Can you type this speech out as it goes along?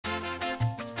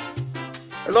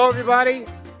Hello everybody,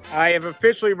 I have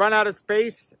officially run out of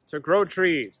space to grow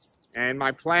trees and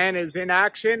my plan is in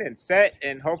action and set,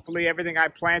 and hopefully everything I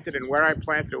planted and where I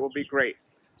planted it will be great.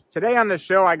 Today on the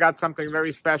show I got something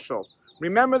very special.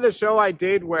 Remember the show I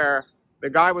did where the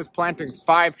guy was planting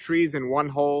 5 trees in one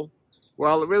hole?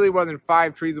 Well, it really wasn't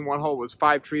 5 trees in one hole, it was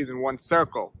 5 trees in one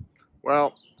circle.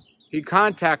 Well, he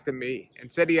contacted me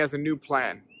and said he has a new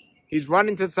plan. He's run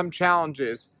into some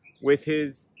challenges with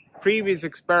his previous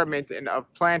experiment of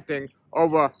planting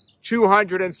over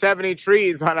 270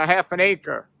 trees on a half an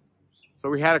acre. So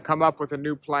we had to come up with a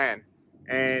new plan.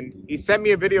 And he sent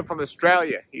me a video from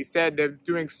Australia. He said they're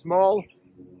doing small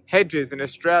hedges in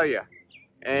Australia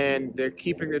and they're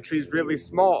keeping the trees really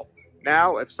small.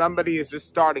 Now, if somebody is just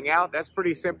starting out, that's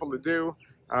pretty simple to do.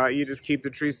 You just keep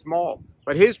the trees small.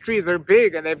 But his trees are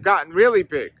big and they've gotten really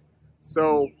big.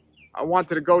 So I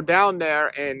wanted to go down there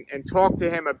and talk to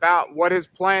him about what his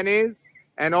plan is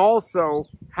and also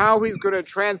how he's going to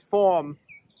transform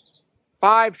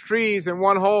 5 trees in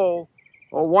one hole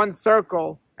or one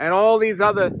circle and all these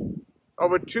other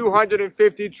over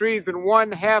 250 trees in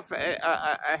one half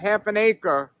an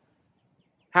acre,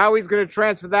 how he's going to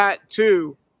transfer that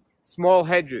to small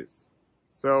hedges.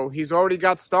 So he's already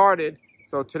got started.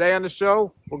 So today on the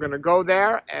show, we're going to go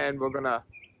there and we're going to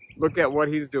look at what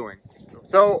he's doing.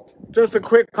 So just a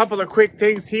couple of quick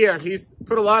things here. He's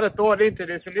put a lot of thought into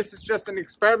this, and this is just an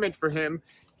experiment for him.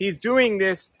 He's doing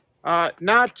this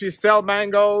not to sell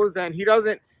mangoes, and he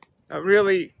doesn't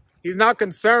he's not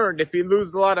concerned if he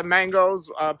loses a lot of mangoes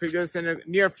because in the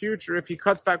near future, if he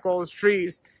cuts back all his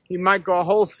trees, he might go a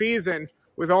whole season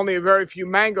with only a very few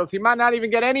mangoes. He might not even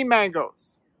get any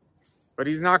mangoes. But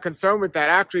he's not concerned with that.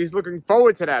 Actually, he's looking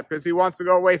forward to that because he wants to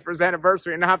go away for his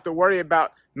anniversary and not have to worry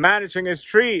about managing his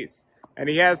trees. And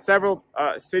he has several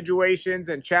situations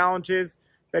and challenges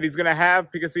that he's going to have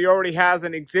because he already has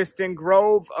an existing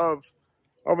grove of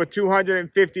over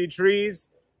 250 trees.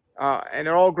 And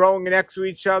they're all growing next to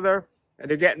each other. And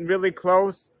they're getting really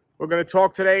close. We're going to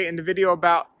talk today in the video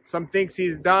about some things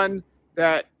he's done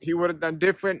that he would have done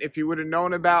different if he would have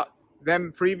known about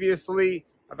them previously,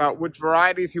 about which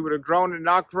varieties he would have grown and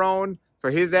not grown for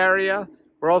his area.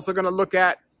 We're also going to look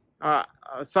at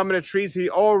some of the trees he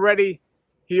already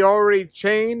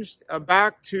changed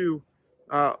back to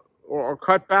or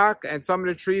cut back, and some of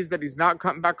the trees that he's not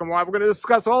cutting back and why. We're going to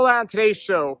discuss all that on today's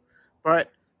show.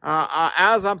 But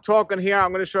as I'm talking here,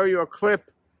 I'm going to show you a clip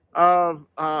of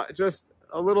just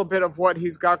a little bit of what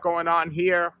he's got going on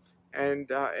here.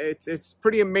 And it's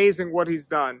pretty amazing what he's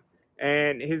done.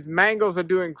 And his mangoes are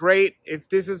doing great. If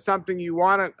this is something you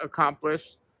want to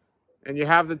accomplish and you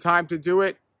have the time to do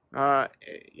it,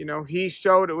 you know, he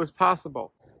showed it was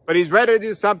possible. But he's ready to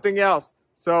do something else.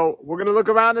 So we're going to look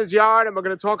around his yard and we're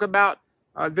going to talk about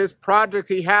this project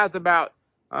he has about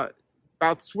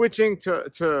switching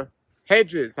to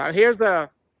hedges. Now here's on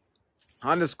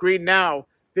the screen now,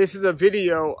 this is a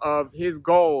video of his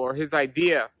goal or his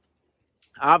idea.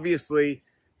 Obviously,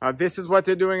 this is what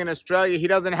they're doing in Australia. He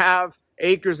doesn't have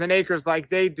acres and acres like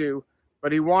they do,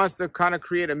 but he wants to kind of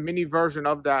create a mini version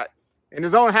of that in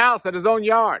his own house, at his own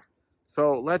yard.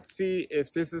 So let's see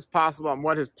if this is possible and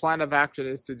what his plan of action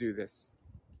is to do this.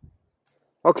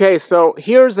 Okay, so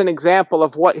here's an example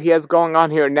of what he has going on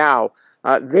here now.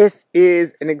 This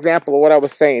is an example of what I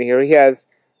was saying here. He has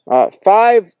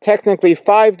technically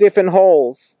five different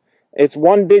holes. It's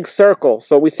one big circle.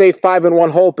 So we say 5 in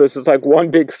one hole because it's like one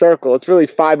big circle. It's really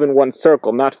 5 in one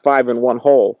circle, not 5 in one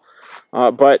hole.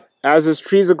 But as his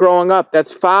trees are growing up,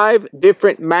 that's 5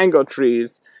 different mango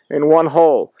trees in one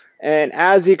hole. And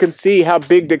as you can see how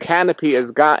big the canopy has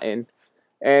gotten,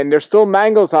 and there's still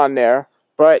mangoes on there,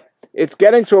 but it's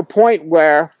getting to a point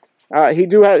where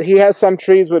he has some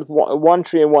trees with one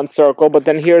tree in one circle, but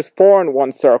then here's 4 in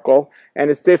one circle,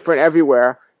 and it's different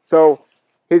everywhere. So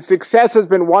his success has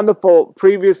been wonderful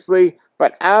previously,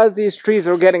 but as these trees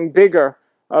are getting bigger,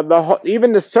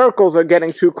 even the circles are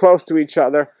getting too close to each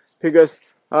other because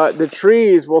the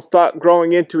trees will start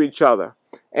growing into each other.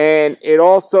 And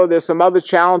there's some other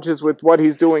challenges with what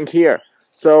he's doing here.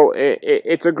 So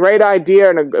it's a great idea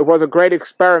and it was a great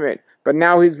experiment, but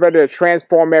now he's ready to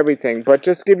transform everything. But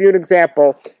just to give you an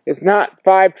example, it's not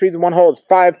 5 trees in one hole, it's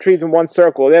 5 trees in one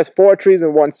circle. There's 4 trees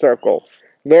in one circle.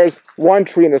 There's 1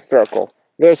 tree in a circle.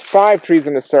 There's 5 trees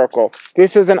in a circle.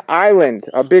 This is an island,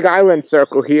 a big island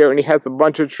circle here, and he has a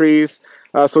bunch of trees.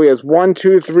 So he has 1,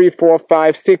 2, 3, 4,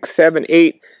 5, 6, 7,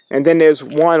 8, and then there's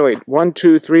 1,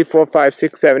 2, 3, 4, 5,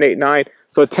 6, 7, 8, 9.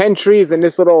 So 10 trees in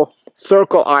this little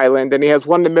circle island, and he has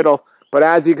 1 in the middle. But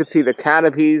as you can see, the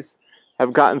canopies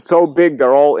have gotten so big,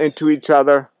 they're all into each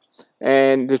other.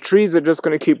 and the trees are just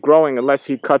going to keep growing unless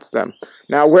he cuts them.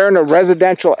 Now, we're in a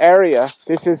residential area.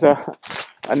 This is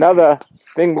another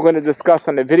thing we're going to discuss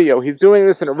on the video. He's doing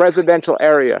this in a residential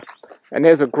area, and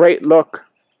there's a great look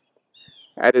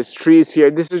at his trees here.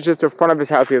 This is just in front of his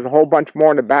house. He has a whole bunch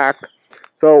more in the back.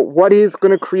 So what he's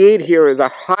going to create here is a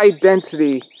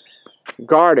high-density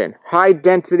garden. High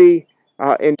density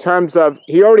in terms of,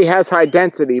 he already has high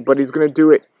density, but he's going to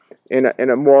do it in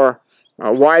a more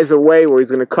wiser way, where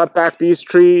he's going to cut back these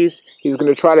trees. He's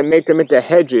going to try to make them into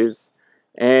hedges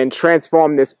and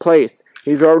transform this place.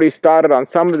 He's already started on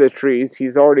some of the trees.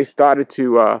 He's already started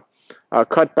to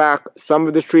cut back some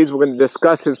of the trees. We're going to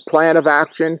discuss his plan of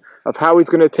action of how he's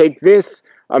going to take this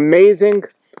amazing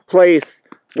place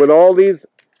with all these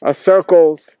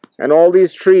circles and all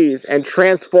these trees and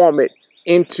transform it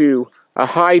into a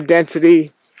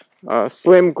high-density,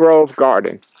 slim grove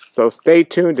garden. So stay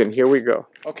tuned, and here we go.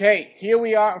 Okay, here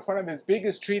we are in front of his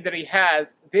biggest tree that he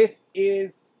has. This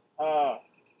is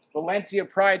Valencia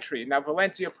Pride tree. Now,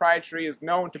 Valencia Pride tree is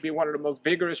known to be one of the most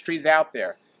vigorous trees out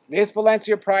there. This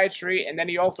Valencia Pride tree, and then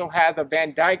he also has a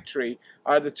Van Dyke tree,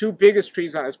 are the two biggest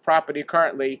trees on his property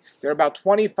currently. They're about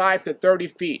 25 to 30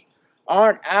 feet.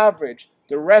 On average,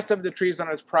 the rest of the trees on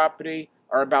his property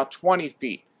are about 20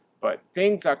 feet. But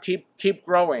things are keep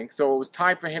growing, so it was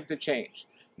time for him to change.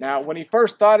 Now, when he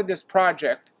first started this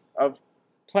project of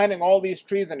planting all these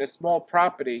trees on this small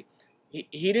property, he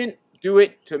didn't do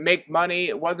it to make money.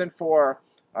 It wasn't for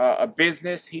a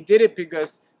business. He did it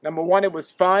because, number one, it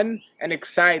was fun and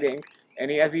exciting.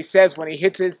 And as he says, when he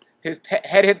hits his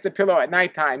head hits the pillow at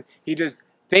nighttime, he just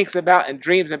thinks about and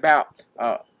dreams about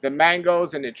the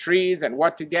mangoes and the trees and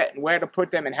what to get and where to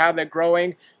put them and how they're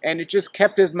growing. And it just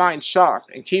kept his mind sharp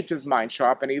and keeps his mind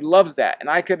sharp. And he loves that. And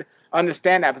I could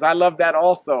understand that because I love that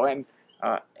also. And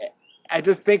I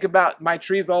just think about my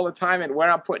trees all the time and where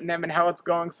I'm putting them and how it's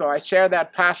going. So I share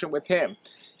that passion with him.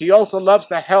 He also loves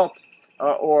to help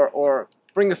or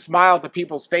bring a smile to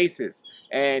people's faces.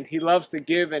 And he loves to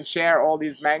give and share all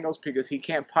these mangoes because he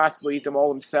can't possibly eat them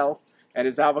all himself, and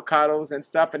his avocados and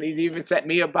stuff. And he's even sent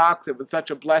me a box. It was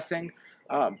such a blessing.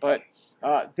 But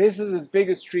this is his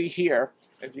biggest tree here.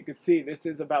 As you can see, this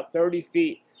is about 30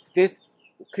 feet. This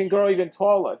can grow even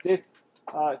taller. This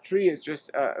tree is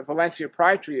just a Valencia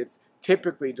Pride tree. It's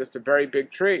typically just a very big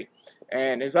tree.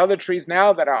 And his other trees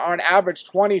now that are on average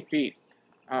 20 feet,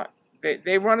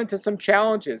 they run into some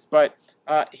challenges. But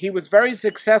he was very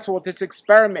successful with this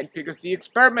experiment because the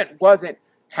experiment wasn't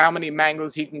how many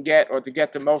mangoes he can get or to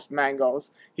get the most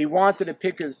mangoes. He wanted to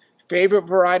pick his favorite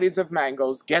varieties of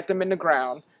mangoes, get them in the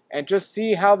ground, and just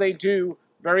see how they do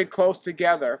very close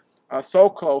together, so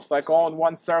close, like all in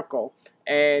one circle.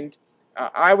 And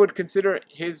I would consider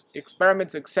his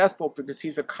experiment successful because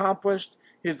he's accomplished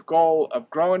his goal of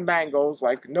growing mangoes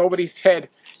like nobody said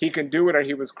he can do it or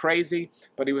he was crazy,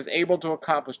 but he was able to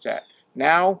accomplish that.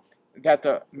 Now that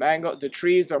the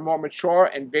trees are more mature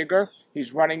and bigger,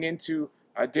 he's running into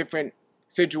different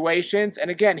situations,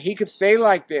 and again, he could stay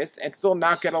like this and still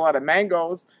not get a lot of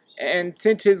mangoes. And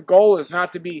since his goal is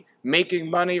not to be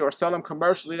making money or sell them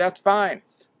commercially, that's fine.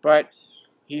 But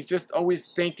he's just always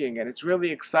thinking, and it's really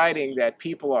exciting that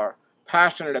people are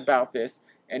passionate about this,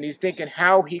 and he's thinking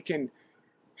how he can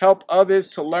help others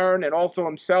to learn and also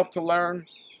himself to learn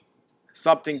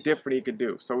something different he could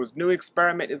do. So his new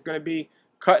experiment is going to be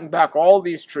cutting back all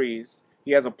these trees.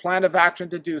 He has a plan of action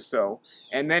to do so,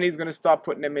 and then he's going to start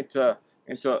putting them into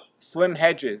slim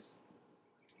hedges.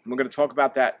 And we're going to talk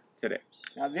about that today.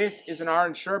 Now, this is an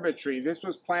orange sherbet tree. This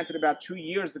was planted about 2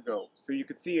 years ago, so you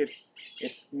can see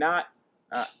it's not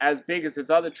as big as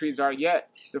his other trees are yet.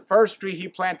 The first tree he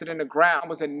planted in the ground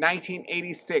was in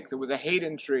 1986. It was a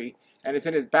Hayden tree, and it's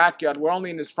in his backyard. We're only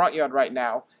in his front yard right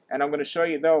now, and I'm going to show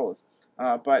you those.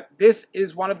 But this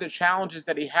is one of the challenges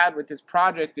that he had with this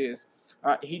project is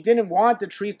he didn't want the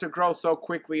trees to grow so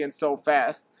quickly and so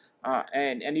fast,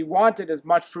 and he wanted as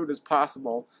much fruit as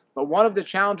possible. But one of the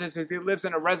challenges is he lives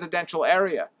in a residential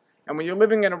area. And when you're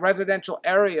living in a residential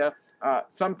area,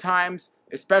 sometimes,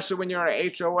 especially when you're in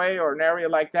an HOA or an area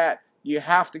like that, you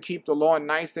have to keep the lawn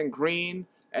nice and green,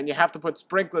 and you have to put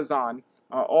sprinklers on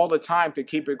all the time to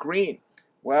keep it green.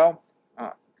 Well,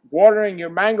 watering your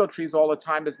mango trees all the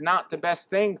time is not the best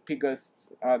thing because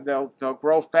they'll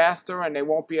grow faster and they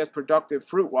won't be as productive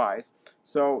fruit-wise.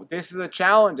 So this is a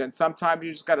challenge, and sometimes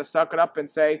you just got to suck it up and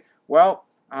say, well,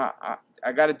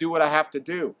 I got to do what I have to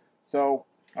do. So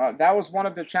that was one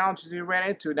of the challenges he ran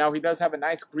into. Now, he does have a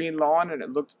nice green lawn, and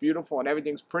it looks beautiful, and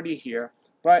everything's pretty here.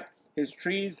 But his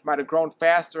trees might have grown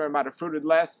faster and might have fruited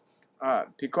less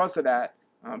because of that.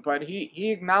 But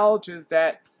he acknowledges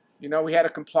that You know, we had to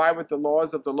comply with the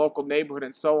laws of the local neighborhood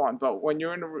and so on. But when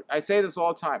you're in I say this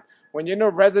all the time, when you're in a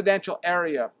residential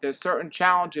area, there's certain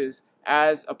challenges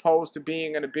as opposed to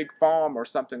being in a big farm or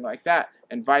something like that,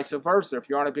 and vice versa. If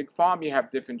you're on a big farm, you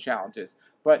have different challenges.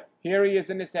 But here he is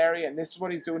in this area, and this is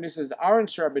what he's doing. This is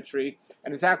orange sherbet tree,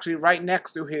 and it's actually right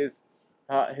next to his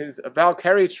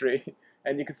valkyrie tree,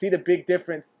 and you can see the big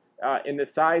difference in the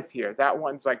size here. That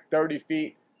one's like 30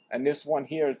 feet, and this one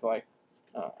here is like,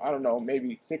 I don't know,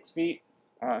 maybe 6 feet.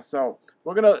 So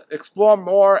we're going to explore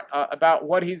more about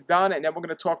what he's done, and then we're going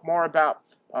to talk more about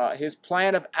his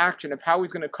plan of action of how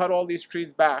he's going to cut all these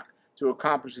trees back to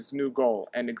accomplish his new goal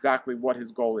and exactly what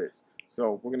his goal is.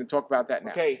 So we're going to talk about that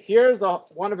now. Okay, here's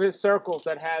one of his circles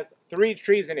that has 3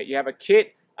 trees in it. You have a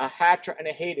Kit, a Hatcher, and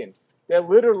a Hayden. They're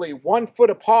literally 1 foot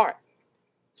apart.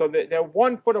 So they're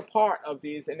 1 foot apart of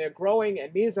these, and they're growing,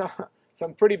 and these are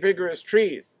some pretty vigorous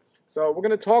trees. So we're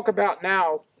going to talk about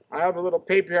now, I have a little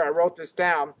paper here, I wrote this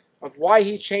down, of why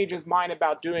he changed his mind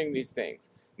about doing these things.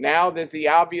 Now there's the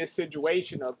obvious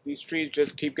situation of these trees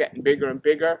just keep getting bigger and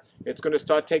bigger. It's going to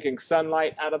start taking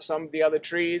sunlight out of some of the other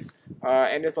trees.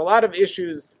 And there's a lot of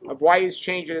issues of why he's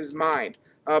changing his mind.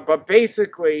 But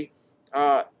basically,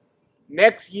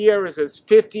 next year is his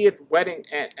 50th wedding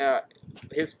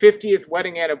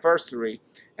anniversary,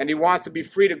 and he wants to be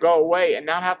free to go away and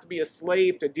not have to be a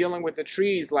slave to dealing with the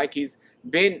trees like he's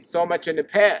been so much in the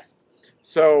past.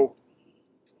 So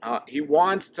he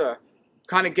wants to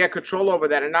kind of get control over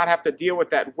that and not have to deal with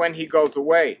that when he goes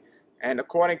away. And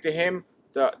according to him,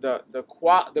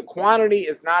 the quantity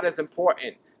is not as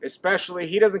important. Especially,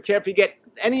 he doesn't care if he get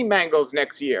any mangoes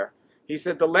next year. He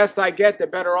said, the less I get, the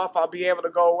better off I'll be able to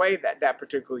go away that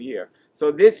particular year.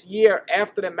 So this year,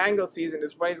 after the mango season,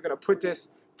 is when he's going to put this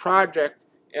project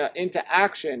into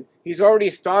action. He's already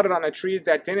started on the trees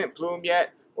that didn't bloom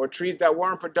yet, or trees that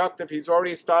weren't productive. He's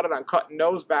already started on cutting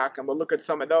those back, and we'll look at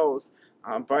some of those.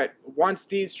 But once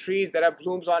these trees that have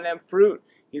blooms on them fruit,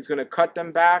 he's going to cut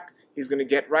them back. He's going to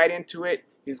get right into it.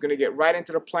 He's going to get right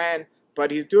into the plan.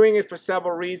 But he's doing it for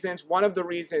several reasons. One of the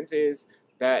reasons is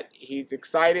that he's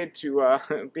excited to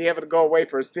be able to go away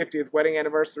for his 50th wedding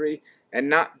anniversary and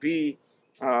not be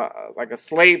like a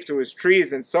slave to his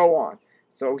trees and so on.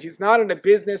 So he's not in the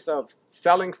business of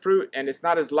selling fruit, and it's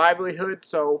not his livelihood.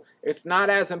 So it's not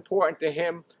as important to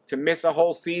him to miss a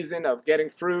whole season of getting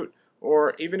fruit,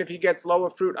 or even if he gets lower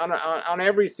fruit on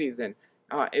every season.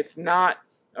 It's not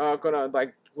going to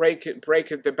like break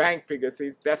the bank, because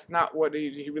that's not what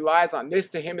he relies on. This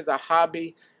to him is a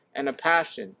hobby and a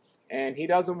passion. And he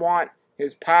doesn't want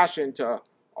his passion to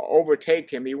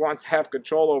overtake him. He wants to have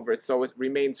control over it so it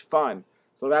remains fun.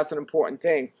 So that's an important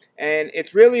thing. And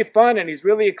it's really fun, and he's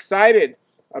really excited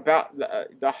about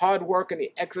the hard work and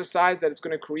the exercise that it's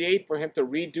going to create for him to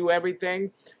redo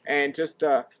everything and just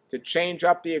to change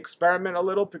up the experiment a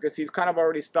little, because he's kind of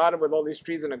already started with all these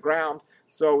trees in the ground.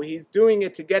 So he's doing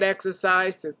it to get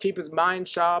exercise, to keep his mind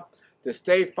sharp, to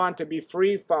stay fun, to be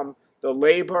free from the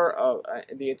labor of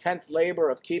the intense labor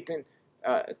of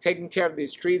taking care of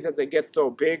these trees as they get so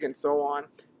big and so on.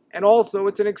 And also,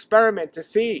 it's an experiment to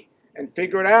see and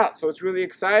figure it out. So it's really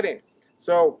exciting.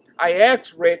 So I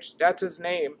asked Rich, that's his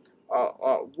name,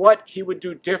 what he would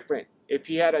do different if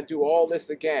he had to do all this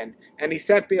again. And he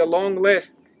sent me a long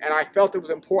list, and I felt it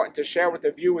was important to share with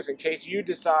the viewers in case you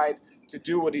decide to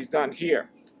do what he's done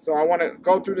here. So I want to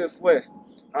go through this list.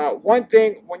 One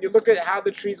thing, when you look at how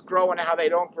the trees grow and how they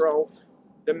don't grow,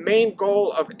 the main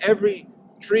goal of every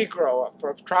tree grower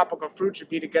for tropical fruit should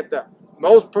be to get the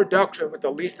most production with the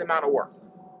least amount of work.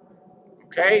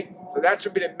 Okay? So that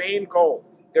should be the main goal.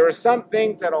 There are some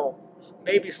things that'll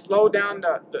maybe slow down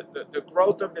the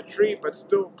growth of the tree, but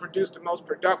still produce the most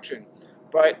production.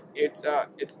 But it's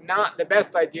not the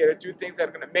best idea to do things that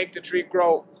are going to make the tree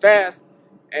grow fast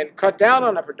and cut down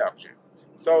on the production.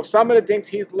 So some of the things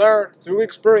he's learned through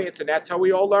experience, and that's how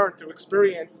we all learn, through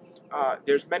experience.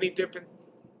 There's many different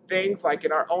things, like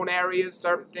in our own areas,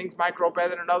 certain things might grow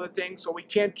better than other things, so we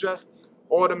can't just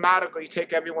automatically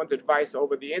take everyone's advice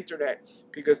over the internet,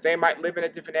 because they might live in a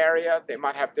different area, they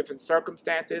might have different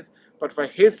circumstances, but for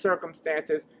his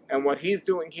circumstances and what he's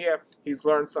doing here, he's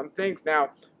learned some things.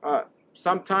 Now,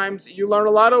 sometimes you learn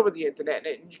a lot over the internet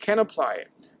and you can apply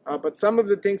it, but some of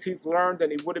the things he's learned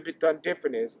and he would have done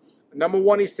different is, number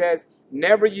one, he says,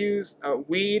 never use a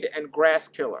weed and grass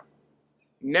killer.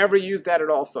 Never use that at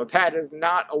all. So that is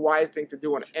not a wise thing to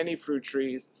do on any fruit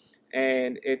trees,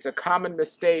 and it's a common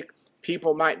mistake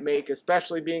people might make,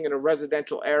 especially being in a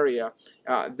residential area.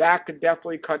 That could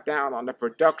definitely cut down on the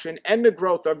production and the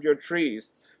growth of your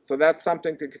trees. So that's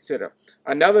something to consider.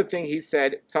 Another thing he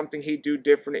said, something he'd do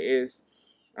different is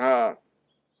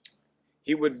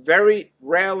he would very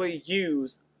rarely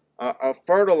use a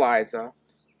fertilizer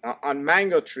on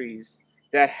mango trees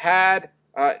that had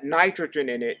nitrogen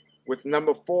in it with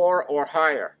number 4 or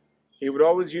higher. He would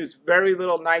always use very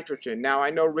little nitrogen. Now, I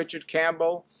know Richard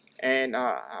Campbell and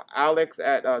Alex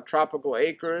at Tropical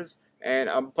Acres and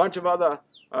a bunch of other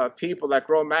people that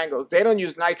grow mangoes, they don't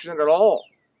use nitrogen at all.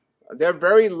 They're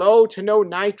very low to no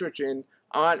nitrogen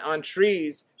on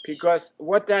trees, because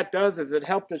what that does is it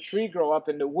helps the tree grow up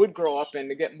and the wood grow up and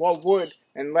to get more wood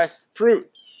and less fruit.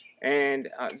 And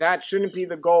that shouldn't be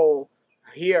the goal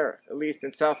here, at least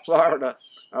in South Florida,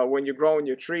 when you're growing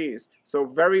your trees. So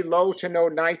very low to no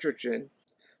nitrogen.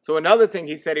 So another thing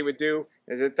he said he would do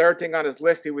is the third thing on his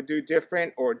list he would do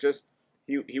different, or just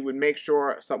he would make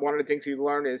sure, one of the things he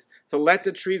learned is to let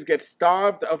the trees get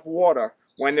starved of water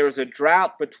when there is a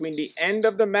drought between the end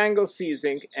of the mango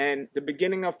season and the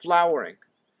beginning of flowering.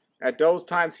 At those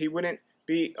times, he wouldn't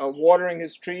be watering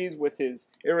his trees with his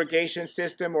irrigation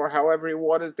system or however he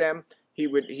waters them.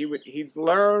 He's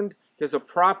learned there's a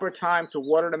proper time to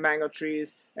water the mango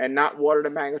trees and not water the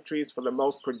mango trees for the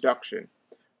most production.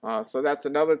 So that's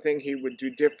another thing he would do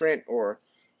different, or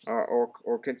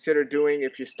consider doing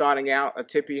if you're starting out. A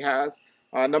tip he has.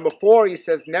 Number 4, he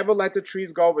says never let the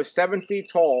trees go over 7 feet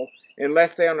tall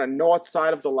unless they're on the north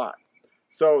side of the lot.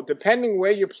 So depending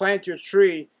where you plant your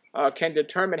tree can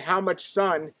determine how much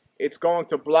sun it's going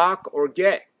to block or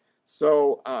get.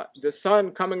 So the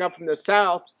sun coming up from the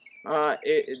south,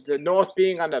 the north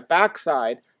being on the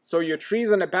backside, so your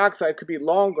trees on the backside could be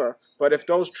longer, but if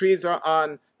those trees are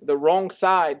on the wrong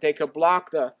side, they could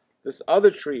block this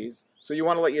other trees. So you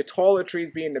want to let your taller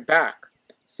trees be in the back,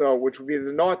 so which would be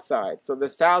the north side. So the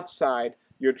south side,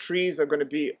 your trees are going to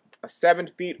be 7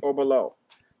 feet or below.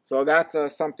 So that's a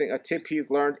tip he's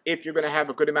learned if you're going to have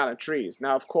a good amount of trees.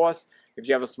 Now, of course, if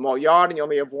you have a small yard and you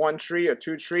only have 1 tree or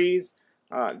 2 trees,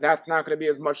 that's not going to be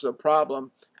as much of a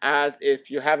problem as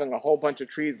if you're having a whole bunch of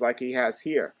trees like he has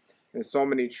here. There's so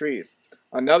many trees.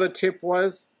 Another tip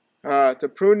was to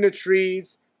prune the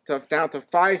trees down to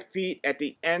 5 feet at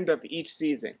the end of each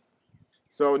season.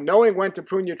 So knowing when to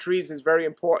prune your trees is very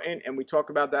important, and we talk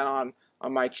about that on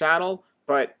my channel.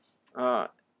 But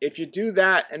if you do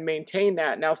that and maintain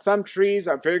that, now some trees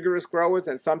are vigorous growers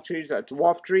and some trees are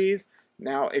dwarf trees.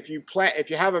 Now, if you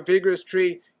have a vigorous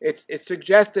tree, it's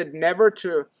suggested never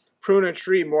to prune a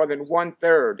tree more than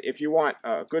 1/3 if you want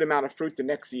a good amount of fruit the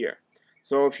next year.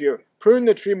 So if you prune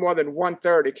the tree more than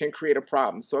 1/3, it can create a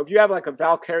problem. So if you have like a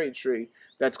Valkyrie tree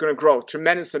that's going to grow a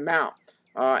tremendous amount,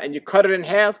 and you cut it in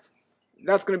half,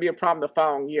 that's going to be a problem the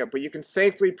following year. But you can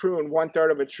safely prune 1/3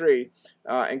 of a tree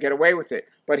and get away with it.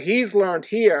 But he's learned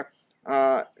here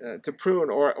to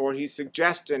prune, or his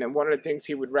suggestion, and one of the things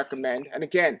he would recommend. And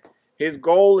again, his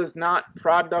goal is not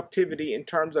productivity in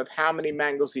terms of how many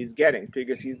mangoes he's getting,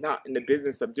 because he's not in the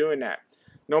business of doing that.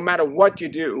 No matter what you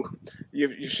do,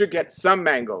 you should get some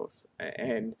mangoes,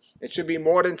 and it should be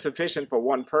more than sufficient for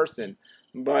one person.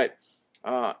 But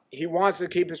he wants to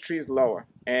keep his trees lower,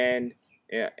 and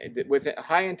with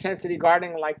high intensity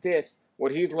gardening like this,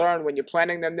 what he's learned when you're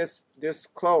planting them this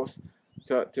close,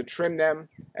 to trim them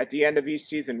at the end of each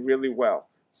season really well.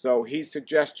 So his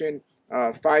suggestion,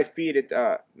 5 feet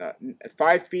at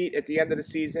 5 feet at the end of the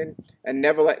season, and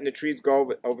never letting the trees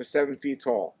go over 7 feet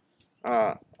tall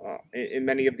in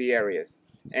many of the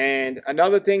areas. And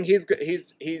another thing he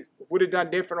would have done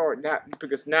different, or not,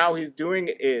 because now he's doing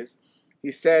it, is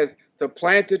he says to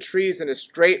plant the trees in a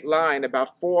straight line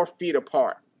about 4 feet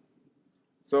apart.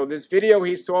 So this video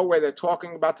he saw where they're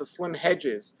talking about the slim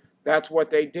hedges, that's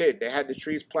what they did. They had the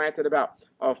trees planted about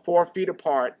 4 feet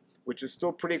apart, which is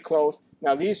still pretty close.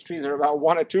 Now these trees are about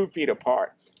 1 or 2 feet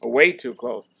apart, or way too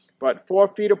close, but 4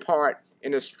 feet apart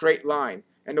in a straight line.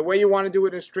 And the way you want to do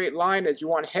it in a straight line is you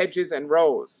want hedges and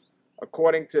rows,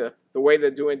 according to the way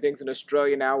they're doing things in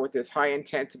Australia now with this high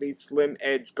intensity slim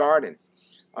edge gardens.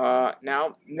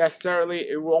 Now, necessarily,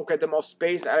 it won't get the most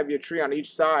space out of your tree on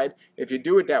each side if you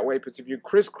do it that way, because if you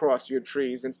crisscross your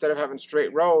trees, instead of having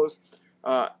straight rows,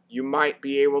 you might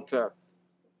be able to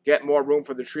get more room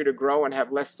for the tree to grow and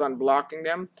have less sun blocking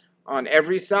them on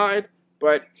every side.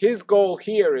 But his goal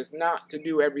here is not to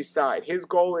do every side. His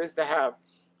goal is to have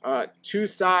 2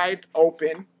 sides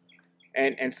open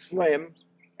and slim,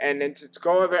 and then to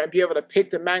go over and be able to pick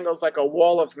the mangoes like a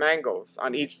wall of mangoes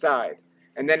on each side.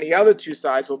 And then the other 2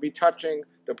 sides will be touching,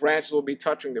 the branches will be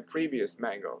touching the previous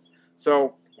mangoes.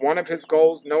 So one of his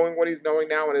goals, knowing what he's knowing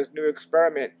now in his new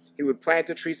experiment, he would plant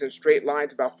the trees in straight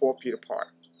lines about 4 feet apart.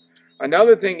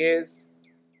 Another thing is,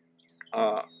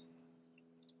 to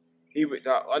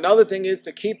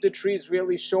keep the trees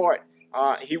really short.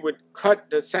 He would cut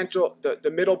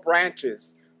the middle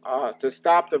branches to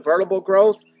stop the vertical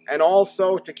growth and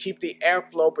also to keep the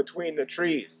airflow between the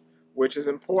trees, which is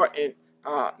important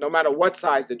no matter what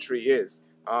size the tree is.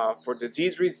 For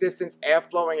disease resistance,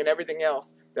 airflowing, and everything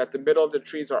else, that the middle of the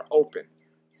trees are open.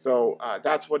 So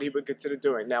that's what he would consider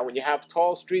doing. Now, when you have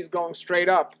tall trees going straight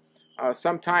up,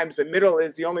 sometimes the middle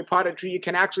is the only part of the tree you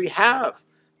can actually have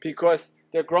because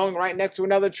they're growing right next to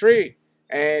another tree.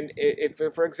 And if,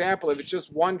 for example, if it's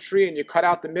just one tree and you cut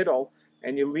out the middle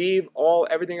and you leave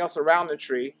everything else around the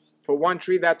tree for one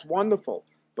tree, that's wonderful.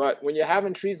 But when you're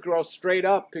having trees grow straight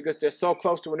up because they're so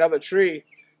close to another tree,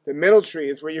 the middle tree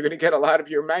is where you're going to get a lot of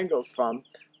your mangoes from,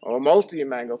 or most of your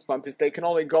mangoes from, because they can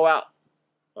only go out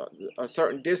a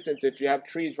certain distance if you have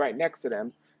trees right next to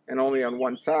them and only on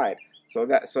one side. So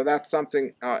that's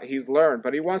something he's learned.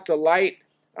 But he wants the light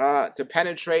to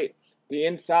penetrate the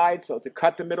inside, so to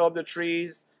cut the middle of the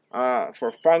trees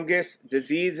for fungus,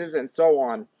 diseases, and so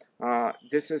on.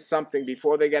 This is something,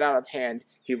 before they get out of hand,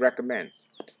 he recommends.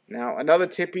 Now, another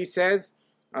tip he says,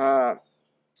 to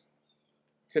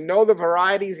know the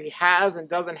varieties he has and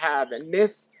doesn't have. And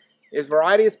this is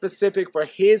variety specific for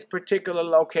his particular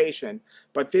location.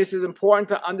 But this is important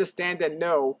to understand and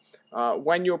know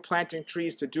when you're planting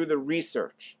trees, to do the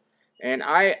research. And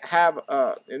I have,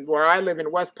 where I live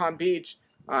in West Palm Beach,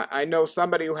 I know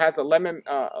somebody who has a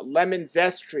lemon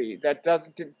zest tree that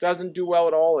doesn't do well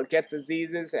at all. It gets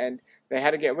diseases, and they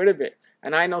had to get rid of it.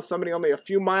 And I know somebody only a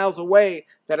few miles away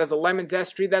that has a lemon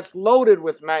zest tree that's loaded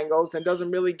with mangoes and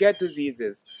doesn't really get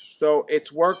diseases. So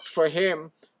it's worked for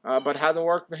him, but hasn't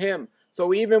worked for him.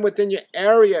 So even within your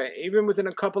area, even within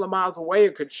a couple of miles away,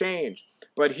 it could change.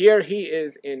 But here he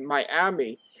is in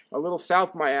Miami, a little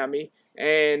south Miami,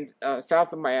 and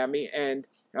south of Miami, and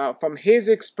from his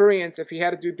experience, if he had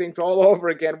to do things all over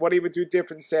again, what he would do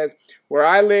different, says, where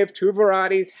I live, 2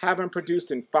 varieties haven't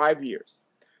produced in 5 years.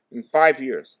 In 5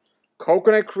 years.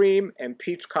 Coconut cream and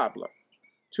peach cobbler.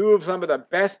 2 of some of the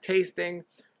best tasting,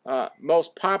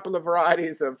 most popular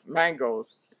varieties of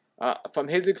mangoes. From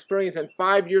his experience, in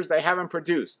 5 years, they haven't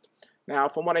produced. Now,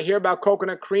 from what I hear about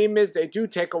coconut cream is they do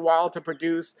take a while to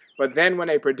produce, but then when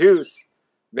they produce,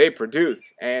 they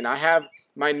produce. And I have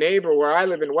my neighbor where I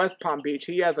live in West Palm Beach,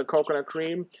 he has a coconut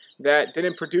cream that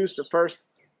didn't produce the first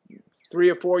 3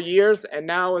 or 4 years, and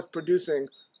now it's producing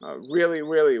really,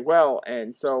 really well.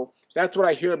 And so that's what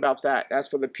I hear about that. As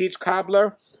for the peach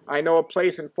cobbler, I know a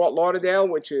place in Fort Lauderdale,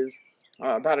 which is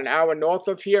about an hour north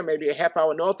of here, maybe a half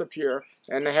hour north of here,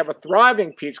 and they have a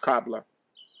thriving peach cobbler.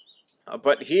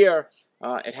 But here,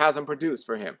 it hasn't produced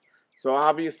for him. So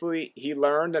obviously, he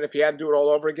learned that if he had to do it all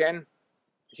over again,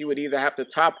 he would either have to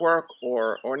top work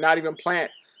or not even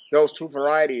plant those 2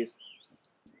 varieties.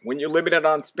 When you're limited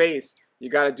on space, you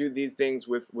got to do these things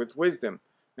with wisdom.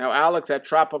 Now, Alex at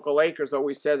Tropical Acres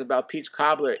always says about peach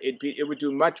cobbler, it would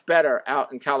do much better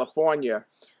out in California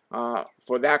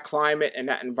for that climate and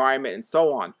that environment and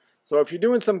so on. So if you're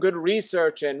doing some good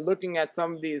research and looking at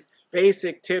some of these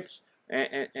basic tips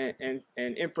and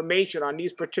information on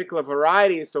these particular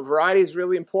varieties, so variety is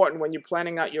really important when you're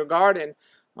planning out your garden.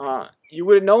 You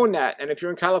would have known that. And if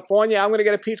you're in California, I'm going to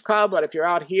get a peach cobbler. But if you're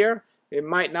out here, it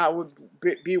might not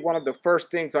be one of the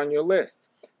first things on your list.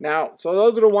 Now, so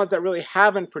those are the ones that really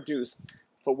haven't produced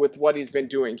with what he's been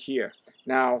doing here.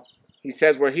 Now, he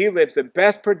says where he lives, the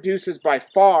best producers by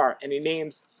far, and he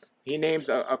names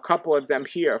a couple of them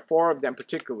here, 4 of them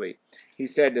particularly. He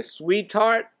said the sweet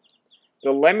tart,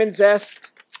 the lemon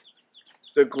zest,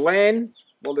 the Glen,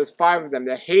 well, there's 5 of them,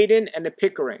 the Hayden and the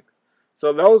Pickering.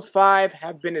 So those 5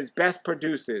 have been his best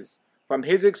producers from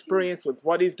his experience with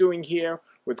what he's doing here,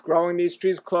 with growing these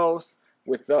trees close,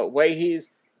 with the way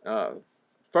he's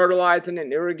fertilizing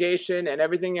and irrigation and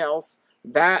everything else.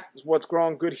 That's what's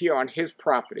growing good here on his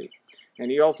property. And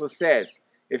he also says,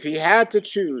 if he had to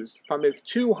choose from his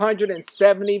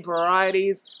 270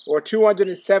 varieties or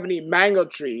 270 mango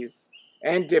trees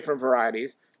and different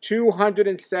varieties,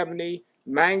 270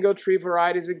 mango tree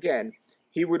varieties again,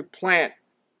 he would plant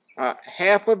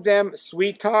half of them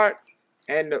sweet tart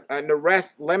and the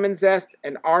rest lemon zest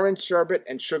and orange sherbet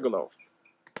and sugarloaf.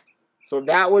 So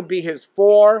that would be his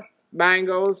 4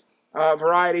 mangoes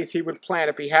varieties he would plant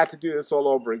if he had to do this all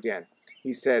over again.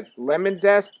 He says lemon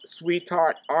zest, sweet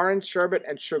tart, orange sherbet,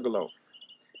 and sugarloaf.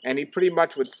 And he pretty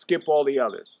much would skip all the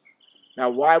others.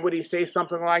 Now, why would he say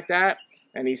something like that?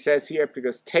 And he says here,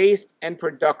 because taste and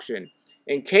production.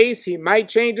 In case he might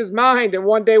change his mind and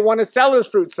one day want to sell his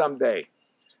fruit someday.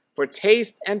 For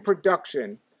taste and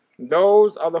production,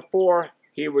 those are the 4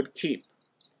 he would keep.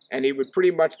 And he would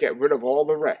pretty much get rid of all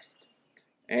the rest.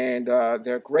 And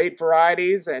they're great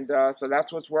varieties, and so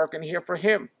that's what's working here for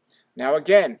him. Now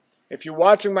again, if you're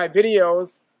watching my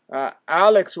videos,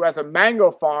 Alex, who has a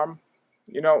mango farm,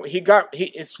 you know,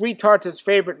 Sweet Tart's his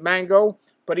favorite mango,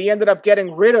 but he ended up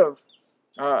getting rid of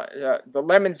the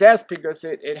lemon zest because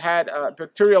it had a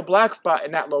bacterial black spot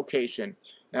in that location.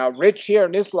 Now, Rich here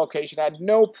in this location had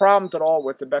no problems at all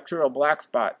with the bacterial black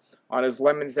spot on his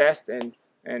lemon zest and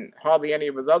hardly any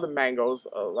of his other mangoes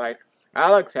like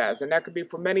Alex has. And that could be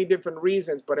for many different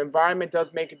reasons, but environment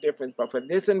does make a difference. But for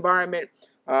this environment,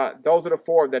 those are the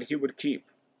four that he would keep.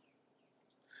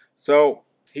 So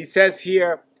he says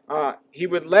here, he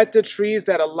would let the trees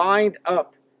that are lined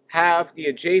up have the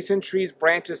adjacent trees'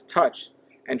 branches touch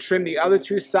and trim the other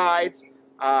two sides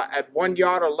at 1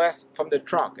 yard or less from the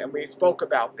trunk. And we spoke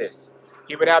about this.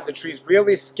 He would have the trees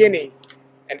really skinny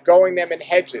and growing them in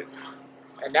hedges.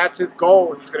 And that's his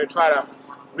goal. He's going to try to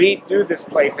redo this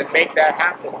place and make that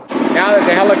happen. Now that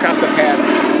the helicopter passed,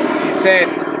 he said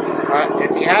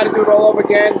if he had to do it all over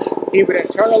again, he would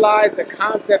internalize the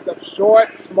concept of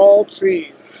short, small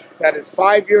trees that is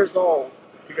 5 years old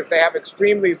because they have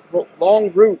extremely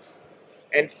long roots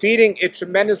and feeding it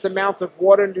tremendous amounts of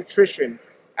water and nutrition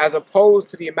as opposed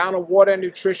to the amount of water and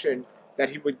nutrition that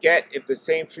he would get if the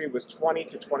same tree was 20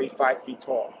 to 25 feet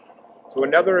tall. So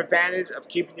another advantage of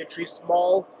keeping your tree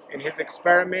small in his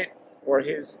experiment or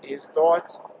his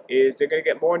thoughts is they're going to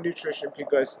get more nutrition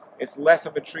because it's less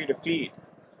of a tree to feed.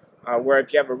 Where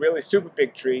if you have a really super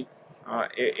big tree,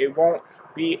 it won't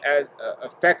be as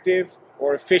effective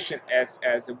or efficient as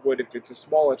it would if it's a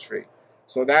smaller tree.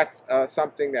 So that's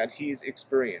something that he's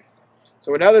experienced.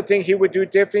 So another thing he would do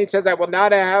differently, he says, I will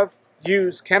not have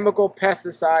used chemical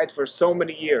pesticides for so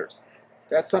many years.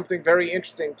 That's something very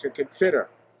interesting to consider.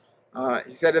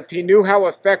 He said if he knew how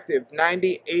effective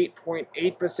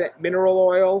 98.8% mineral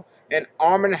oil and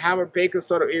Arm & Hammer baking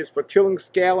soda is for killing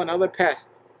scale and other pests,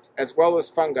 as well as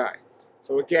fungi.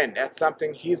 So again, that's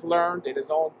something he's learned in his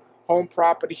own home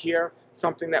property here,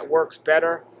 something that works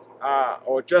better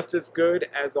or just as good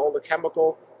as all the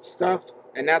chemical stuff,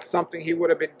 and that's something he would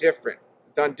have been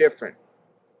done different.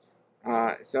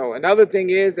 So another thing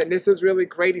is, and this is really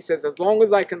great, he says, as long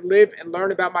as I can live and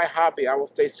learn about my hobby, I will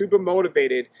stay super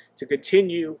motivated to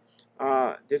continue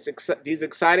these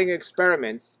exciting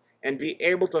experiments and be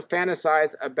able to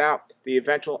fantasize about the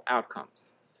eventual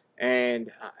outcomes.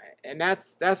 And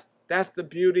that's the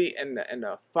beauty and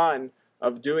the fun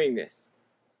of doing this.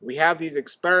 We have these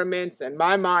experiments, and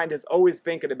my mind is always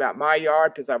thinking about my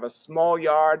yard because I have a small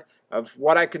yard of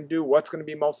what I can do, what's going to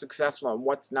be most successful and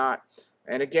what's not.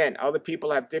 And again, other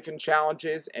people have different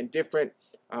challenges and different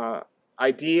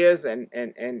ideas,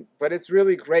 but it's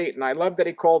really great. And I love that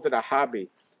he calls it a hobby,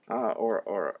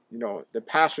 or you know, the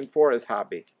passion for his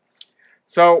hobby.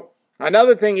 So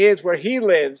another thing is where he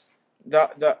lives,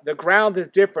 the ground is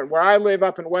different. Where I live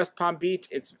up in West Palm Beach,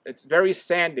 it's very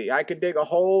sandy. I could dig a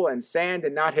hole and sand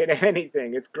and not hit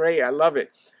anything. It's great. I love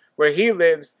it. Where he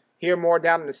lives, here more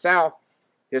down in the south,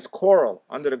 there's coral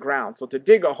under the ground. So to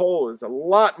dig a hole is a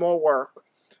lot more work.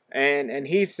 And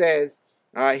he says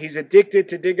he's addicted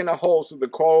to digging a hole through the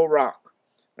coral rock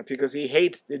because he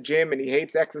hates the gym and he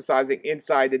hates exercising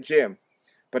inside the gym.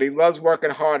 But he loves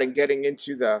working hard and getting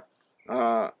into the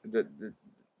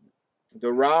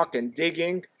rock and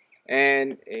digging.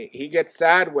 And he gets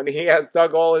sad when he has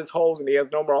dug all his holes and he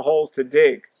has no more holes to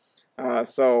dig.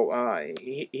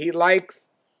 He likes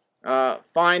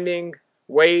finding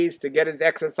ways to get his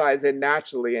exercise in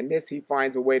naturally, and this he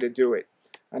finds a way to do it.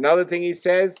 Another thing he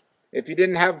says, if he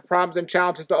didn't have problems and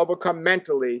challenges to overcome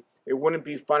mentally, it wouldn't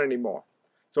be fun anymore.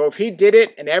 So if he did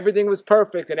it and everything was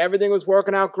perfect and everything was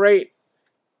working out great,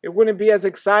 it wouldn't be as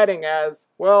exciting as,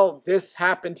 well, this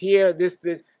happened here,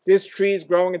 this tree is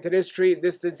growing into this tree,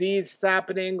 this disease is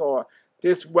happening, or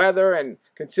this weather, and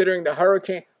considering the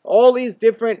hurricane, all these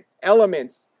different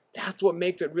elements, that's what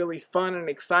makes it really fun and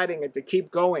exciting and to keep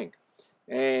going.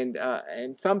 And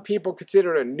some people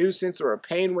consider it a nuisance or a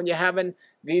pain when you're having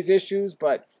these issues,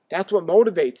 but that's what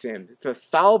motivates him, is to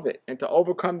solve it and to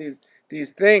overcome these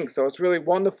things. So it's really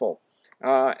wonderful.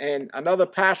 And another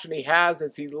passion he has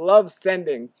is he loves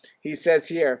sending, he says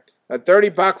here, 30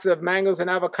 boxes of mangoes and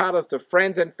avocados to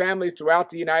friends and families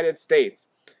throughout the United States,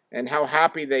 and how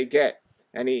happy they get.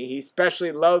 And he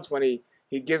especially loves when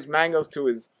he gives mangoes to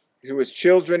his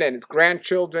children and his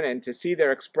grandchildren, and to see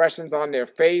their expressions on their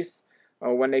face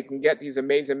when they can get these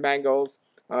amazing mangoes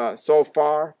so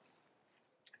far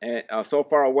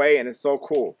away, and it's so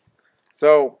cool.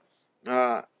 So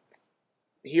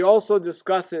he also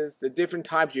discusses the different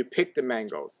times you pick the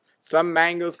mangoes. Some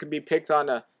mangoes can be picked on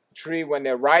a tree when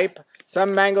they're ripe.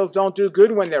 Some mangoes don't do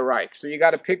good when they're ripe, so you got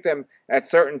to pick them at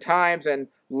certain times, and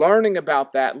learning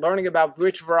about that, learning about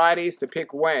which varieties to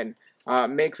pick when,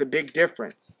 makes a big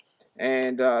difference.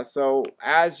 And so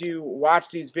as you watch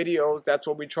these videos, that's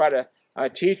what we try to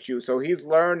teach you. So he's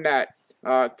learned that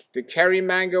the Kerry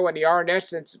mango and the Orange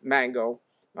Essence mango,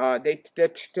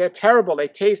 they're terrible. They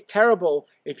taste terrible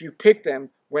if you pick them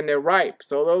when they're ripe.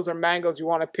 So those are mangoes you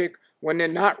want to pick when they're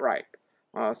not ripe.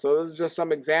 So those are just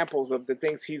some examples of the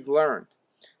things he's learned.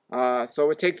 So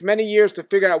it takes many years to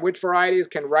figure out which varieties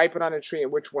can ripen on a tree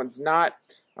and which ones not.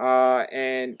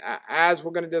 As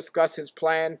we're going to discuss his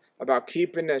plan about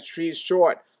keeping the trees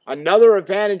short, another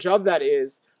advantage of that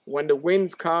is when the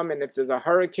winds come and if there's a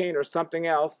hurricane or something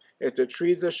else, if the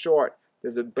trees are short,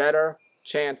 there's a better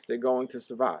chance they're going to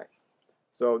survive.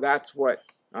 So that's what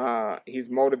he's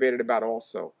motivated about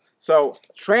also. So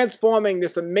transforming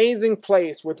this amazing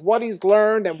place with what he's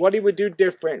learned and what he would do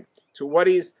different to what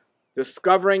he's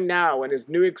discovering now in his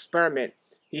new experiment,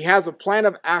 he has a plan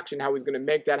of action how he's going to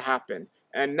make that happen.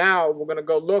 And now we're going to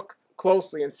go look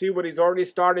closely and see what he's already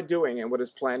started doing and what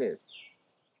his plan is.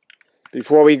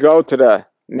 Before we go to the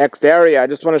next area, I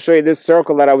just want to show you this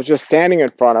circle that I was just standing in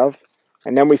front of.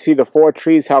 And then we see the 4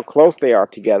 trees, how close they are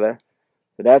together.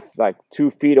 So that's like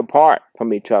 2 feet apart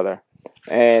from each other.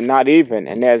 And not even.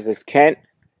 And there's his Kent,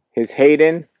 his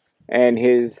Hayden, and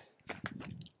his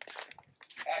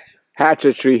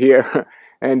hatchet tree here.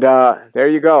 And there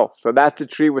you go. So that's the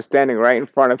tree we're standing right in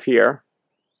front of here.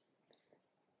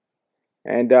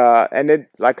 And it,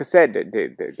 like I said,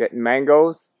 they're getting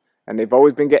mangoes, and they've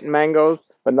always been getting mangoes.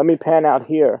 But let me pan out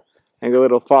here and go a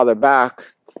little farther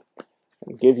back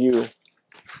and give you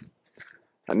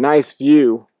a nice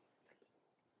view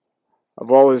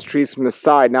of all his trees from the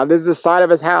side. Now this is the side of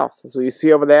his house. So you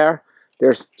see over there,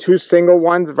 there's 2 single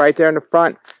ones right there in the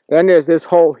front. Then there's this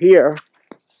hole here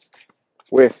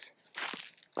with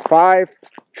 5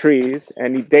 trees,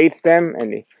 and he dates them,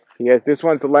 and he has, this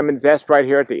one's the lemon zest right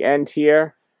here at the end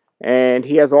here, and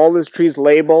he has all his trees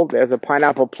labeled. There's a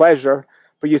pineapple pleasure,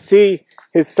 but you see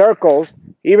his circles,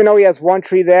 even though he has 1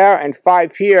 tree there and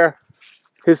 5 here,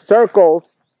 his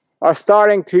circles are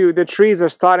starting to, the trees are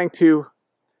starting to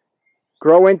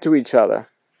grow into each other.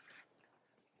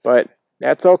 But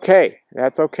that's okay.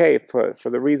 That's okay for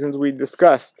the reasons we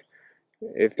discussed.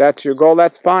 If that's your goal,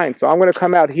 that's fine. So I'm going to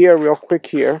come out here real quick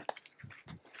here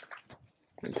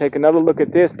and take another look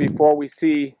at this before we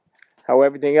see how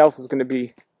everything else is going to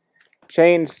be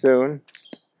changed soon.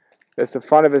 That's the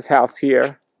front of his house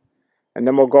here. And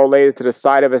then we'll go later to the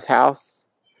side of his house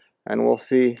and we'll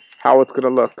see how it's going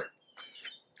to look.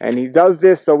 And he does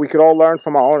this so we could all learn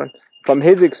from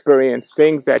his experience,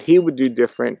 things that he would do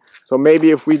different. So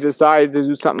maybe if we decided to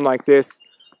do something like this,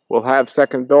 we'll have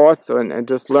second thoughts and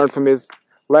just learn from his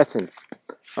lessons.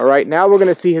 All right, now we're going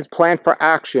to see his plan for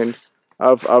action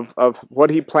of what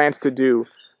he plans to do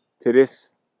to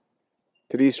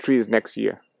these trees next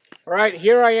year. All right,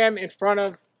 here I am in front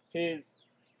of his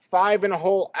 5 in a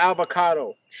hole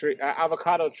avocado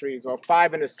trees, or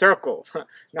 5 in a circle,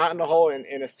 not in a hole,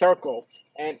 in a circle,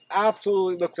 and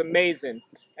absolutely looks amazing.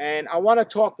 And I want to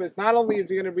talk, because not only is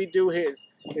he going to redo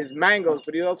his mangoes,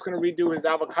 but he's also going to redo his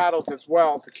avocados as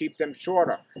well to keep them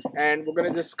shorter. And we're going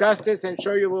to discuss this and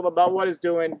show you a little about what he's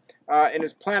doing in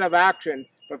his plan of action.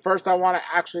 But first I want to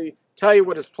actually tell you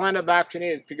what his plan of action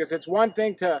is, because it's one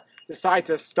thing to decide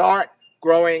to start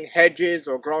growing hedges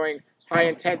or growing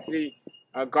high-intensity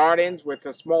gardens with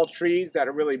small trees that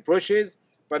are really bushes,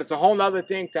 but it's a whole other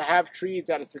thing to have trees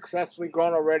that are successfully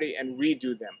grown already and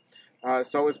redo them.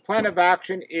 So his plan of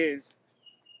action is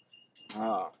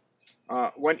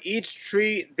when each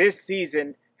tree this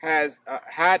season has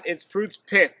had its fruits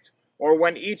picked, or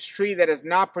when each tree that has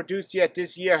not produced yet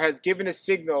this year has given a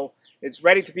signal it's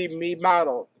ready to be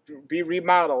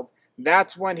remodeled,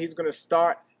 that's when he's going to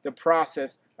start the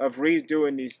process of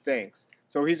redoing these things.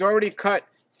 So he's already cut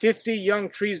 50 young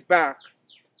trees back,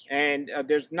 and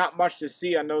there's not much to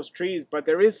see on those trees, but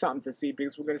there is something to see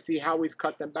because we're going to see how he's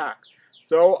cut them back.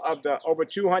 So of the over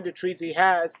 200 trees he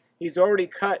has, he's already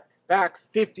cut back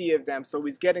 50 of them, so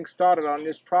he's getting started on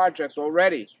this project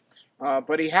already.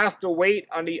 But he has to wait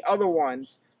on the other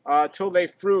ones till they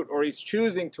fruit, or he's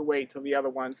choosing to wait till the other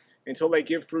ones until they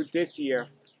give fruit this year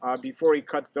before he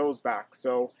cuts those back.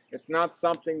 So it's not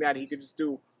something that he could just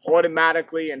do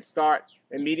automatically and start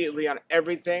immediately on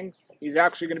everything. He's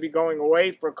actually going to be going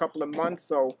away for a couple of months,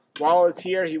 so while he's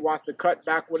here he wants to cut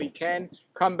back what he can,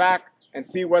 come back and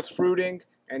see what's fruiting,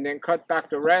 and then cut back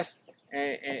the rest,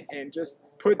 and just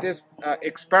put this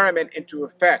experiment into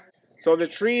effect. So the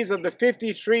trees, of the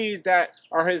 50 trees that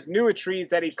are his newer trees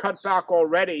that he cut back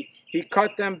already, he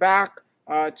cut them back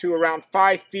to around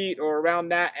 5 feet or around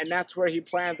that, and that's where he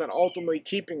plans on ultimately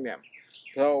keeping them.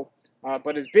 So,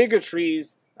 but his bigger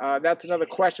trees, That's another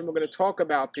question we're going to talk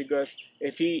about, because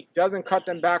if he doesn't cut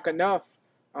them back enough,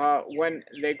 when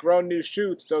they grow new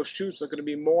shoots, those shoots are going to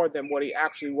be more than what he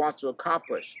actually wants to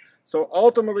accomplish. So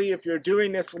ultimately, if you're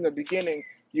doing this from the beginning,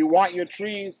 you want your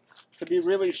trees to be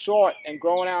really short and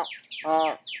growing out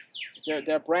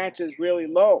their branches really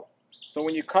low. So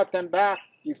when you cut them back,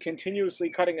 you're continuously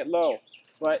cutting it low.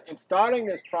 But in starting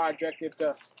this project, if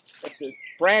the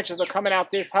branches are coming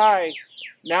out this high,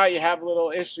 now you have a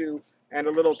little issue and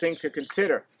a little thing to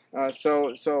consider.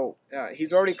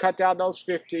 He's already cut down those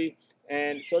 50,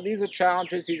 and so these are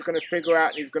challenges he's going to figure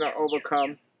out and he's going to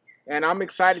overcome. And I'm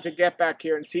excited to get back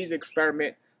here and see his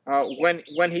experiment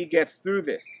when he gets through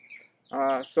this.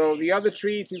 So the other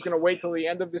trees, he's going to wait till the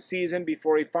end of the season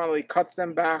before he finally cuts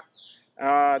them back.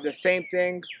 The same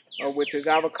thing with his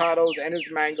avocados and his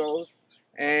mangoes.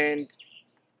 And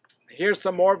here's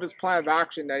some more of his plan of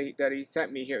action that he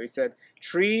sent me here. He said,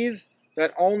 trees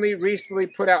that only recently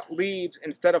put out leaves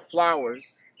instead of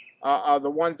flowers are the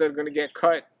ones that are going to get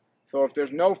cut. So if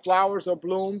there's no flowers or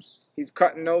blooms, he's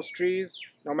cutting those trees,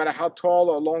 no matter how tall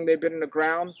or long they've been in the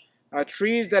ground.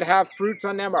 Trees that have fruits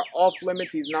on them are off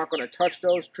limits. He's not going to touch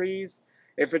those trees.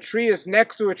 If a tree is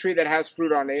next to a tree that has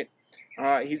fruit on it,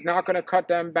 he's not going to cut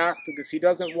them back, because he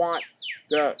doesn't want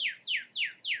the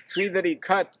tree that he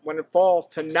cuts when it falls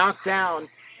to knock down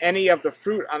any of the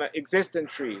fruit on existing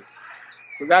trees.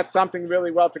 So that's something really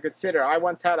well to consider. I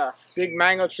once had a big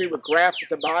mango tree with grafts at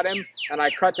the bottom, and I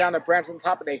cut down the branch on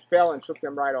top and they fell and took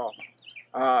them right off.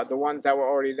 The ones that were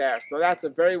already there. So that's a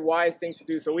very wise thing to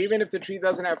do. So even if the tree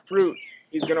doesn't have fruit,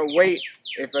 he's going to wait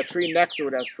if a tree next to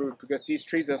it has fruit, because these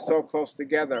trees are so close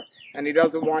together, and he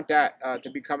doesn't want that to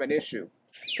become an issue.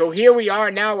 So here we are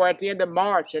now, we're at the end of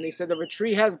March, and he said if a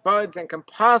tree has buds and can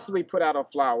possibly put out a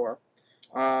flower,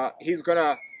 he's going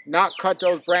to not cut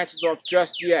those branches off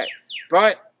just yet.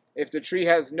 But if the tree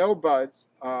has no buds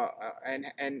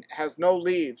and has no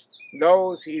leaves,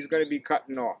 those he's going to be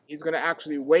cutting off. He's going to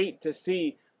actually wait to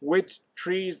see which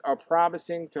trees are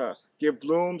promising to give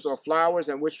blooms or flowers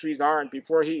and which trees aren't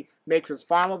before he makes his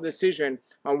final decision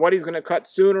on what he's going to cut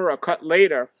sooner or cut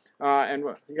later. And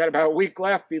we got about a week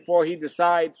left before he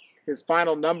decides his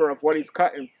final number of what he's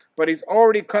cutting. But he's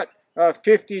already cut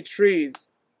 50 trees,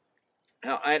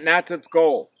 and that's its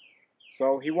goal.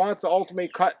 So he wants to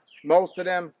ultimately cut most of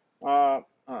them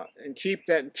and keep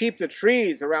the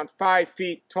trees around 5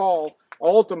 feet tall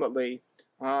ultimately.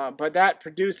 But that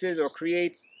produces or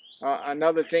creates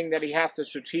another thing that he has to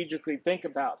strategically think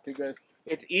about, because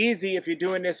it's easy if you're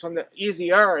doing this from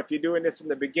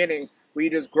the beginning, where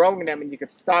you're just growing them and you can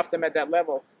stop them at that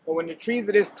level. But when the trees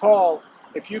are this tall,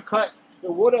 if you cut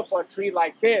the wood off a tree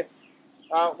like this,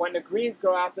 when the greens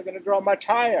grow out, they're going to grow much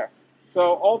higher.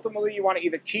 So ultimately, you want to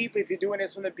either keep, if you're doing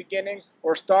this from the beginning,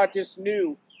 or start this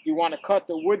new. You want to cut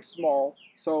the wood small,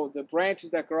 so the branches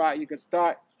that grow out, you can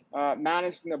start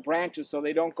managing the branches so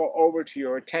they don't go over to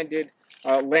your intended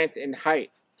length and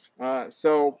height.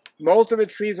 So most of the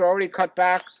trees are already cut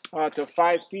back to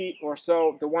 5 feet or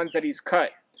so, the ones that he's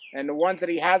cut. And the ones that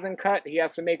he hasn't cut, he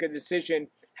has to make a decision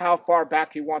how far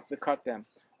back he wants to cut them.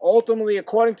 Ultimately,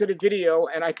 according to the video,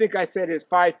 and I think I said his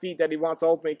 5 feet that he wants to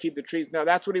ultimately keep the trees. No,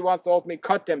 that's what he wants to ultimately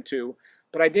cut them to.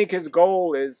 But I think his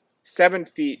goal is 7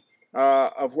 feet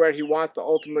of where he wants to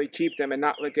ultimately keep them and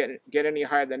not get any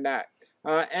higher than that.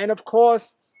 And of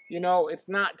course, you know, it's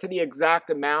not to the exact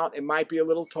amount. It might be a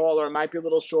little taller, it might be a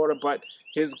little shorter, but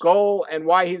his goal and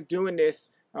why he's doing this,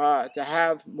 to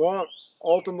have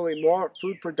ultimately more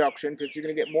food production, because you're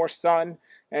going to get more sun,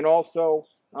 and also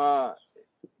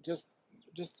just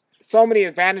so many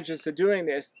advantages to doing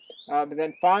this. But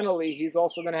then finally, he's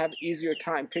also going to have easier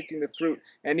time picking the fruit.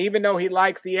 And even though he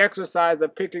likes the exercise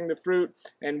of picking the fruit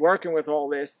and working with all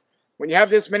this, when you have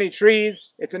this many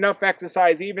trees, it's enough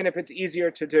exercise even if it's easier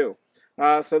to do.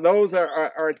 So those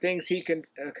are things he can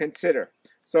consider.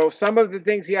 So some of the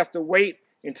things he has to wait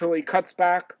until he cuts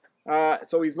back.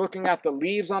 So he's looking at the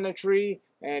leaves on the tree,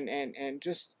 and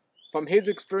just from his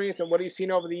experience and what he's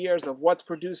seen over the years of what's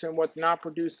producing, what's not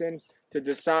producing, to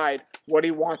decide what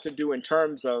he wants to do in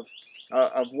terms of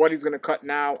what he's going to cut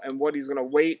now and what he's going to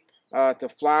wait to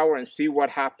flower and see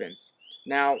what happens.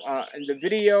 Now, in the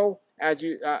video, as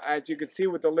you can see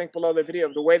with the link below the video,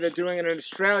 of the way they're doing it in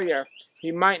Australia,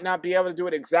 he might not be able to do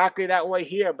it exactly that way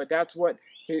here, but that's what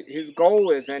his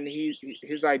goal is and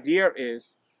his idea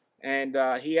is. And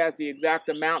he has the exact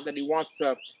amount that he wants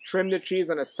to trim the trees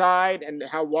on the side and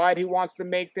how wide he wants to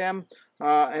make them.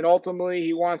 And ultimately,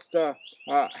 he wants to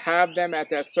have them at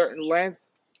that certain length.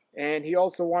 And he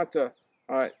also wants to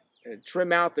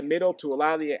trim out the middle to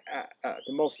allow the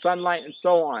most sunlight and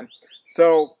so on.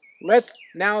 So let's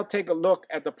now take a look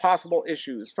at the possible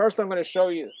issues. First, I'm going to show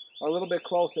you a little bit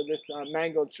closer this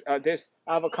this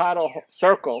avocado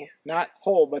circle, not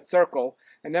hole, but circle.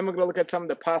 And then we're going to look at some of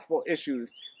the possible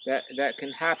issues that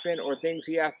can happen or things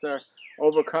he has to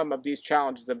overcome of these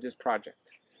challenges of this project.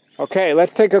 Okay,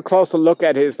 let's take a closer look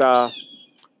at his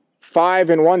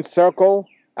 5-in-1 circle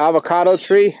avocado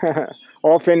tree.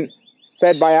 Often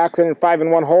said by accident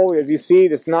 5-in-1 hole. As you see,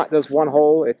 it's not just one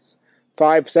hole, it's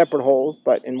 5 separate holes,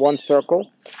 but in one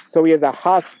circle. So he has a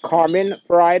Haas Carmen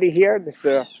variety here. This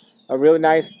is a really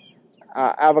nice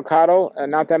avocado.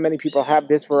 Not that many people have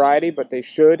this variety, but they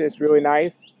should. It's really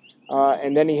nice.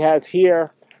 And then he has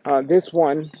here this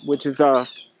one, which is a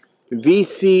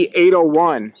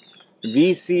VC801.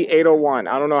 VC801.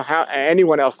 I don't know how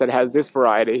anyone else that has this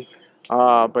variety,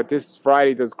 but this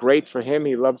variety does great for him.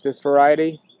 He loves this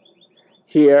variety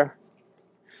here.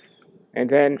 And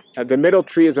then the middle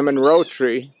tree is a Monroe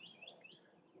tree.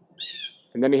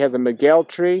 And then he has a Miguel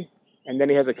tree. And then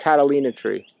he has a Catalina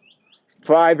tree.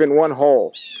 5-in-1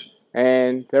 hole.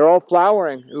 And they're all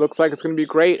flowering. It looks like it's going to be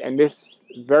great. And this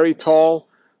is very tall,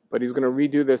 but he's going to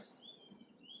redo this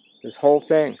whole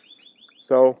thing.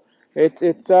 So he's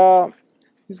going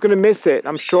to miss it,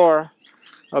 I'm sure,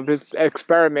 of his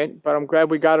experiment. But I'm glad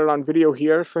we got it on video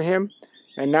here for him.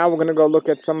 And now we're going to go look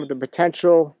at some of the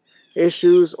potential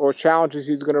issues or challenges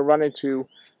he's going to run into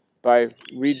by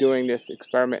redoing this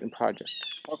experiment and project.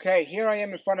 Okay, here I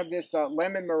am in front of this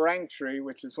lemon meringue tree,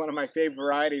 which is one of my favorite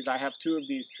varieties. I have 2 of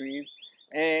these trees,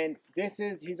 and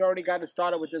he's already got it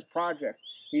started with this project.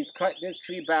 He's cut this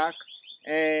tree back,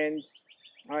 and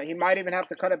he might even have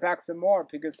to cut it back some more,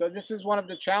 because this is one of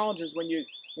the challenges when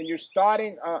you're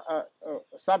starting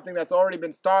something that's already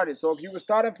been started. So if you were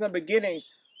starting from the beginning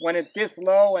when it's this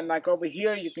low, and like over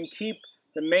here, you can keep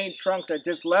the main trunks at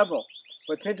this level.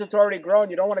 But since it's already grown,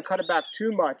 you don't want to cut it back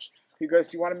too much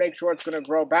because you want to make sure it's going to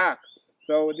grow back.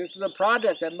 So this is a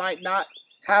project that might not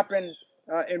happen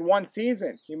in one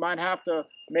season. You might have to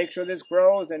make sure this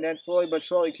grows and then slowly but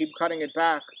surely keep cutting it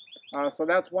back. So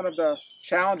that's one of the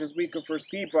challenges we could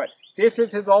foresee. But this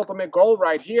is his ultimate goal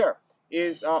right here,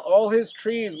 is all his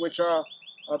trees, which are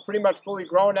pretty much fully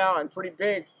grown now and pretty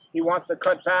big, he wants to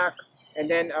cut back and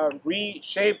then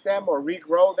reshape them or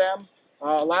regrow them.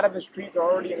 A lot of his trees are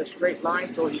already in a straight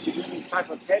line, so he can do these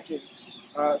type of hedges.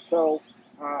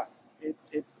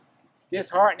 It's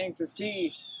disheartening to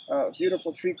see a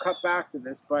beautiful tree cut back to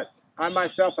this, but I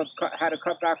myself have had to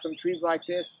cut back some trees like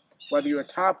this, whether you're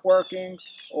top working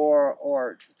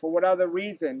or for what other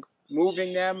reason,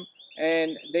 moving them,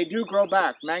 and they do grow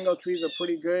back. Mango trees are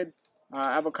pretty good.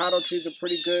 Avocado trees are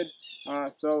pretty good.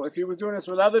 So if he was doing this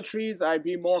with other trees, I'd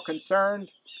be more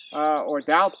concerned or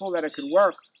doubtful that it could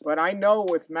work. But I know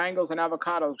with mangoes and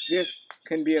avocados, this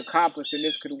can be accomplished and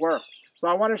this could work. So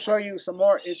I want to show you some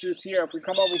more issues here. If we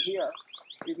come over here,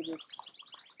 you can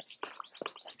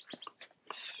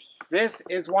this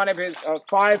is one of his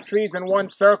 5 trees in one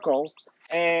circle.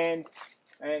 And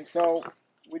so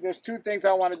there's 2 things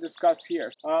I want to discuss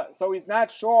here. So he's not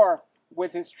sure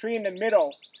with his tree in the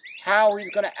middle how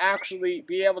he's going to actually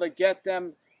be able to get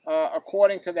them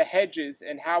according to the hedges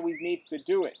and how he needs to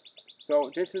do it.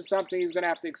 So this is something he's going to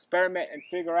have to experiment and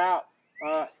figure out.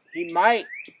 He might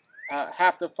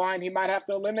have to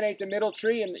eliminate the middle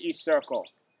tree in each circle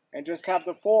and just have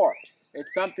the 4.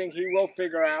 It's something he will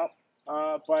figure out,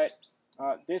 but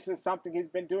this is something he's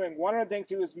been doing. One of the things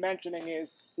he was mentioning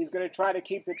is he's going to try to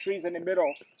keep the trees in the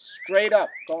middle straight up,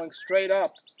 going straight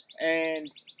up and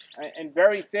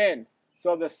very thin.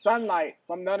 So the sunlight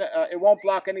from it won't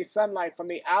block any sunlight from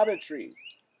the outer trees.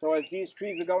 So as these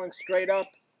trees are going straight up,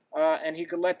 and he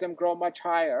could let them grow much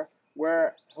higher,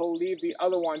 where he'll leave the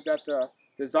other ones at the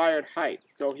desired height.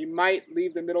 So he might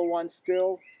leave the middle ones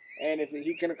still, and if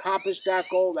he can accomplish that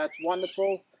goal, that's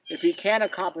wonderful. If he can't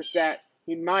accomplish that,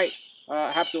 he might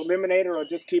have to eliminate it or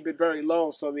just keep it very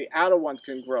low so the outer ones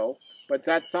can grow. But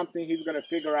that's something he's going to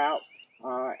figure out.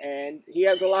 And he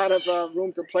has a lot of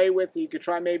room to play with. He could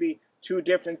try maybe 2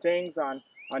 different things on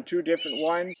 2 different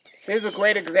ones. Here's a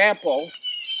great example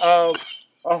of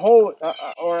a hole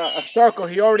or a circle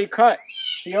he already cut.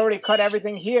 He already cut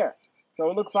everything here. So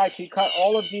it looks like he cut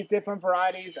all of these different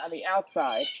varieties on the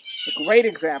outside. A great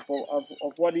example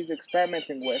of what he's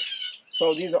experimenting with.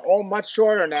 So these are all much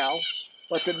shorter now,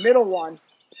 but the middle one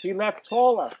he left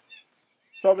taller.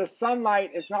 So the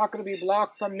sunlight is not going to be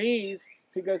blocked from these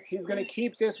because he's going to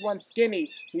keep this one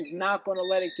skinny. He's not going to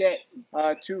let it get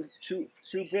too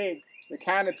big, the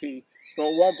canopy, so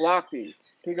it won't block these.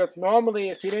 Because normally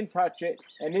if he didn't touch it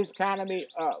and his canopy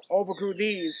overgrew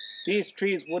these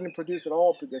trees wouldn't produce at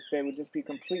all because they would just be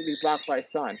completely blocked by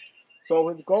sun. So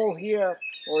his goal here,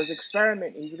 or his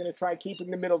experiment, he's going to try keeping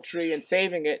the middle tree and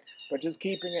saving it, but just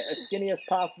keeping it as skinny as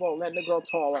possible, letting it grow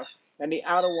taller, and the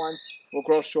outer ones will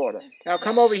grow shorter. Now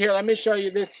come over here. Let me show you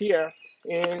this here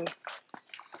is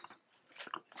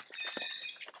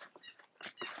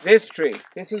this tree.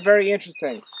 This is very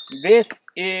interesting. This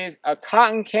is a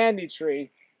cotton candy tree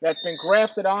that's been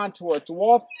grafted onto a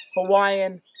dwarf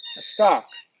Hawaiian stock.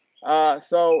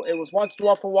 So it was once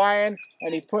dwarf Hawaiian,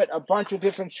 and he put a bunch of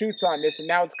different shoots on this, and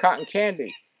now it's cotton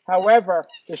candy. However,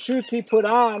 the shoots he put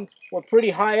on were pretty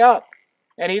high up,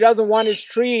 and he doesn't want his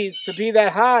trees to be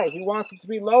that high. He wants them to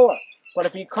be lower. But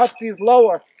if he cuts these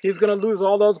lower, he's going to lose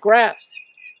all those grafts.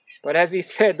 But as he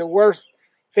said, the worst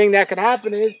thing that can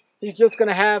happen is he's just going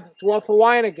to have dwarf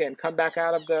Hawaiian again come back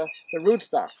out of the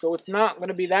rootstock. So it's not going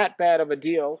to be that bad of a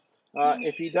deal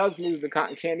if he does lose the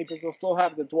cotton candy, because he'll still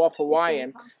have the dwarf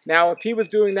Hawaiian. Now, if he was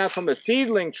doing that from a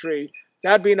seedling tree,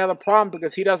 that'd be another problem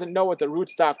because he doesn't know what the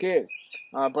rootstock is.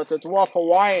 But the dwarf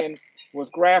Hawaiian was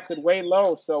grafted way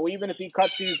low, so even if he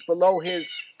cuts these below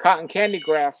his cotton candy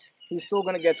grafts, he's still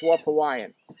going to get dwarf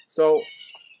Hawaiian. So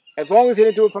as long as he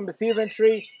didn't do it from the seedling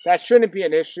tree, that shouldn't be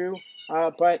an issue.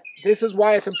 But this is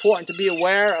why it's important to be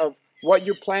aware of what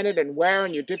you planted and where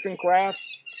in your different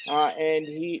grafts. And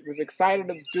he was excited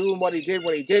of doing what he did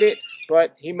when he did it,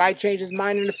 but he might change his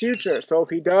mind in the future. So if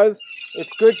he does,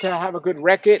 it's good to have a good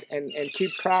record and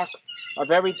keep track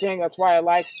of everything. That's why I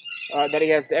like that he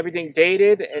has everything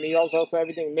dated, and he also has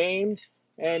everything named,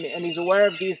 and he's aware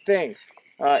of these things.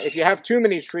 If you have too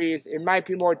many trees, it might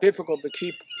be more difficult to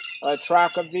keep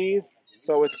track of these,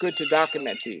 so it's good to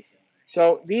document these.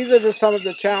 So these are just some of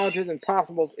the challenges and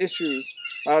possible issues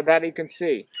that he can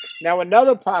see. Now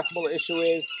another possible issue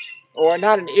is, or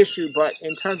not an issue, but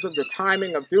in terms of the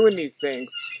timing of doing these things,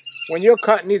 when you're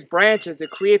cutting these branches, it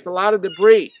creates a lot of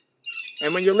debris.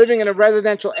 And when you're living in a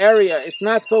residential area, it's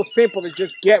not so simple to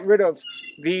just get rid of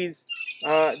these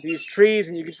trees,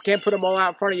 and you just can't put them all out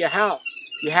in front of your house.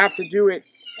 You have to do it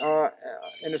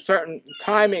in a certain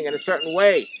timing, in a certain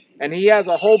way. And he has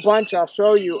a whole bunch, I'll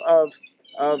show you,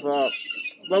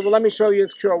 well, let me show you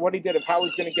his cure, what he did, of how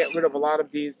he's going to get rid of a lot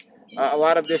of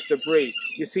this debris.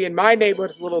 You see, in my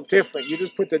neighborhood, it's a little different. You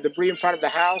just put the debris in front of the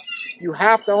house. You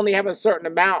have to only have a certain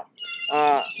amount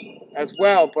as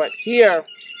well. But here,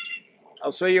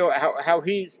 I'll show you how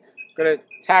he's going to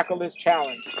tackle this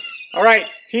challenge. All right,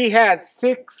 he has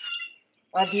 6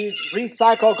 of these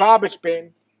recycled garbage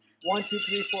bins. 1, 2,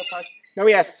 3, 4, 5. No,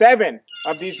 he has 7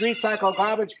 of these recycled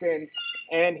garbage bins,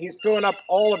 and he's filling up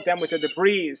all of them with the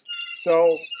debris.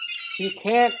 So he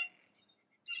can't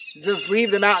just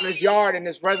leave them out in his yard in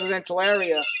this residential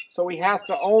area. So he has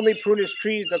to only prune his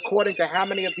trees according to how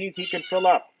many of these he can fill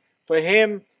up. For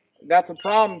him, that's a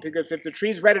problem, because if the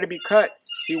tree's ready to be cut,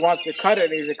 he wants to cut it,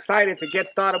 and he's excited to get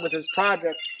started with his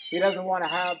project. He doesn't want to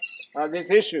have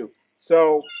this issue.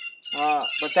 So,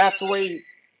 but that's the way.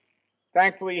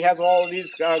 Thankfully, he has all of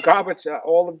these garbage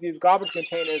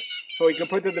containers, so he can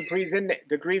put the debris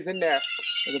in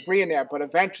there. But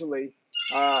eventually,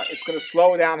 it's going to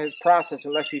slow down his process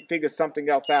unless he figures something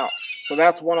else out. So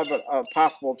that's one of the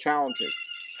possible challenges.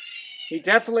 He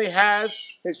definitely has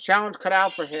his challenge cut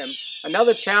out for him.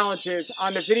 Another challenge is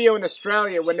on the video in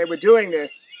Australia when they were doing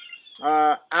this.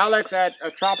 Alex at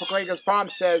Tropical Acres Farm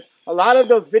says a lot of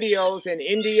those videos in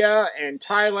India and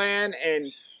Thailand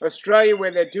and Australia,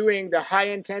 where they're doing the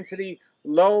high-intensity,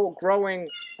 low-growing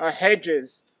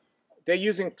hedges, they're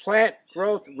using plant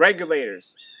growth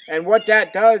regulators. And what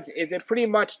that does is it pretty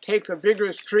much takes a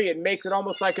vigorous tree and makes it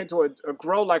almost like into a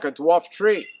grow like a dwarf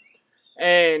tree.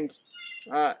 And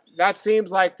that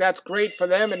seems like that's great for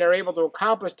them, and they're able to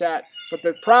accomplish that. But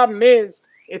the problem is,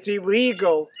 it's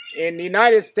illegal in the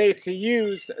United States to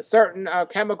use certain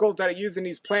chemicals that are used in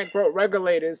these plant growth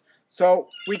regulators. So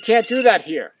we can't do that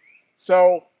here.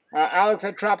 So Alex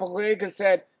at Tropical Acres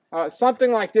said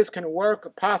something like this can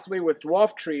work possibly with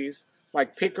dwarf trees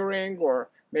like pickering or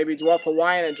maybe dwarf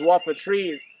Hawaiian and dwarfer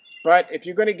trees. But if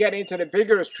you're going to get into the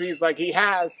vigorous trees like he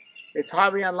has, it's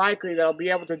highly unlikely that he'll be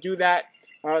able to do that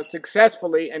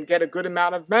successfully and get a good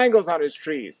amount of mangoes on his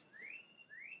trees.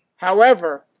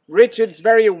 However, Richard's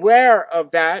very aware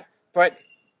of that, but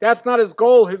that's not his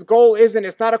goal. His goal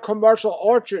it's not a commercial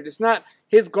orchard. It's not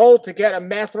his goal to get a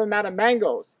massive amount of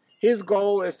mangoes. His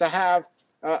goal is to have,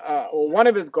 or one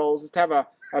of his goals is to have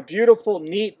a beautiful,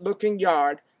 neat-looking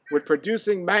yard with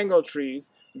producing mango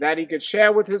trees that he could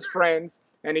share with his friends,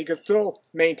 and he could still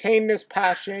maintain this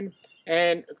passion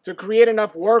and to create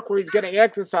enough work where he's getting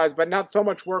exercise, but not so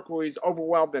much work where he's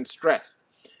overwhelmed and stressed.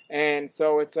 And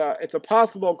so it's a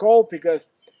possible goal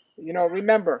because, you know,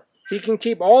 remember, he can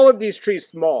keep all of these trees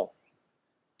small.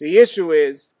 The issue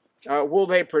is will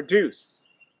they produce.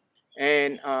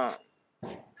 And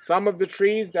some of the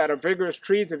trees that are vigorous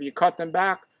trees, if you cut them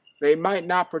back, they might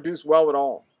not produce well at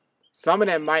all. Some of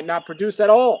them might not produce at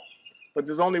all. But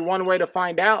there's only one way to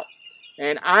find out.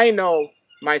 And I know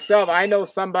myself, I know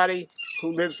somebody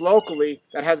who lives locally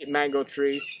that has a mango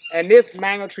tree. And this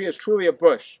mango tree is truly a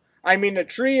bush. I mean, the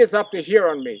tree is up to here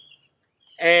on me.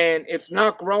 And it's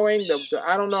not growing.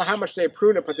 I don't know how much they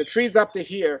prune it, but the tree's up to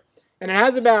here. And it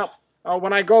has about,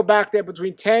 when I go back there,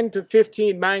 between 10 to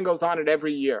 15 mangoes on it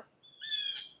every year.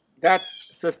 That's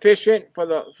sufficient for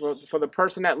the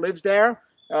person that lives there.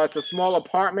 It's a small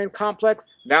apartment complex.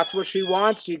 That's what she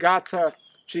wants. She got her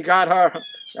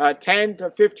 10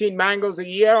 to 15 mangoes a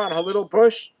year on her little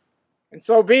bush, and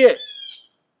so be it.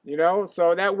 You know,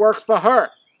 so that works for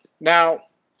her. Now,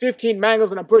 15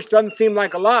 mangoes in a bush doesn't seem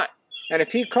like a lot. And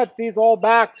if he cuts these all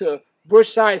back to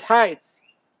bush-size heights,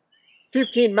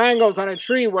 15 mangoes on a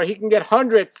tree where he can get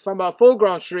hundreds from a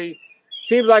full-grown tree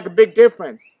seems like a big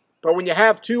difference. But when you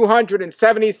have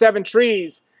 277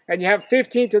 trees and you have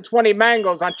 15 to 20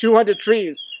 mangoes on 200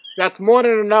 trees, that's more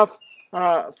than enough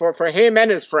for him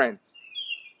and his friends.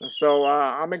 So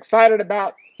I'm excited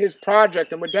about his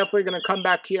project, and we're definitely going to come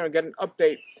back here and get an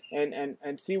update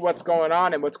and see what's going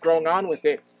on and what's going on with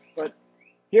it. But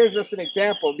here's just an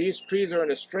example. These trees are in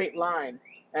a straight line,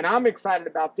 and I'm excited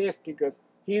about this because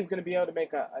he's going to be able to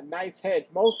make a nice hedge.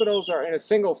 Most of those are in a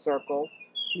single circle.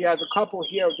 He has a couple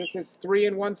here. This is 3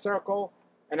 in one circle,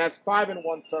 and that's 5 in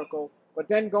one circle. But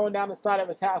then going down the side of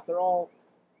his house, they're all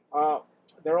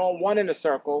 1 in a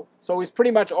circle. So he's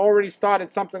pretty much already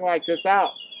started something like this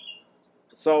out.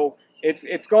 So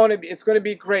it's going to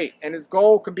be great, and his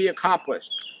goal can be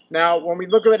accomplished. Now, when we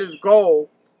look at his goal,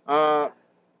 we're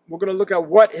going to look at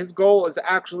what his goal is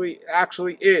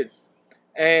actually is.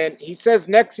 And he says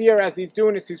next year, as he's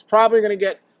doing this, he's probably going to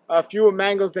get fewer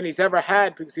mangoes than he's ever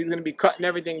had because he's going to be cutting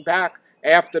everything back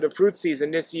after the fruit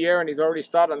season this year, and he's already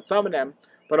started on some of them.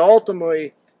 But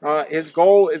ultimately, his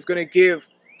goal is going to give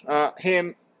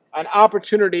him an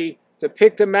opportunity to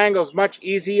pick the mangoes much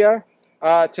easier,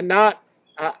 to not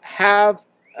have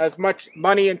as much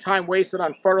money and time wasted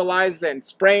on fertilizer and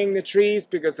spraying the trees,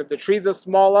 because if the trees are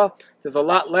smaller, there's a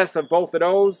lot less of both of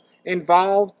those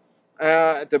involved.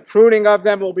 The pruning of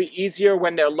them will be easier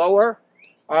when they're lower.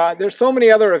 There's so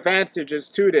many other advantages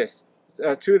to this,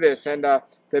 and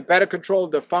the better control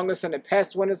of the fungus and the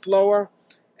pest when it's lower,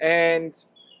 and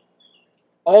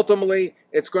ultimately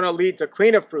it's going to lead to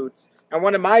cleaner fruits. And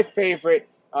one of my favorite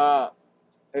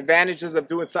advantages of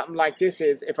doing something like this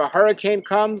is if a hurricane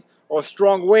comes or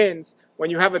strong winds, when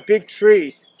you have a big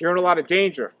tree, you're in a lot of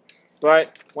danger.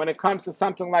 But when it comes to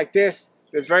something like this,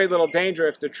 there's very little danger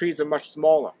if the trees are much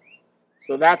smaller.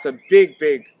 So that's a big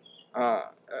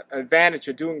advantage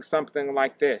of doing something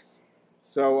like this.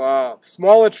 So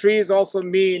smaller trees also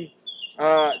mean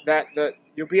that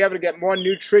you'll be able to get more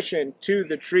nutrition to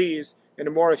the trees in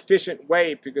a more efficient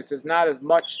way, because there's not as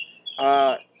much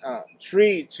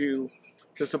tree to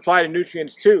supply the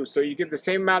nutrients to. So you give the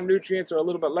same amount of nutrients or a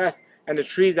little bit less, and the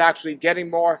tree's actually getting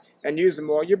more and using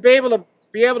more. You'll be able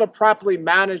to properly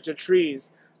manage the trees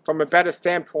from a better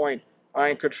standpoint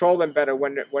and control them better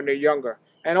when they're younger.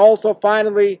 And also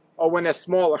finally, or when they're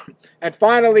smaller. And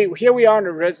finally, here we are in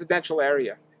a residential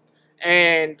area.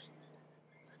 And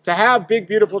to have big,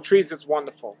 beautiful trees is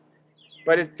wonderful.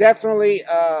 But it's definitely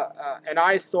an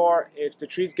eyesore if the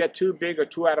trees get too big or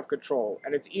too out of control.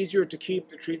 And it's easier to keep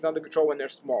the trees under control when they're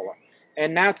smaller.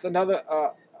 And that's another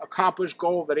accomplished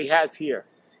goal that he has here,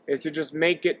 is to just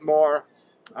make it more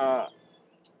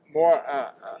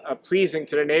pleasing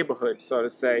to the neighborhood, so to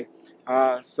say.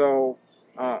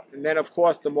 And then, of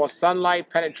course, the more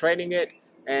sunlight penetrating it,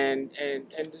 and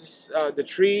just, the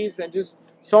trees, and just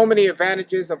so many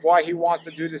advantages of why he wants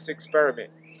to do this experiment.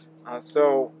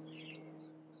 So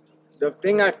the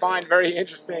thing I find very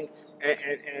interesting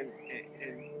and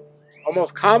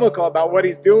almost comical about what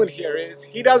he's doing here is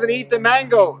he doesn't eat the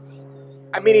mangoes.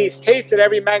 I mean, he's tasted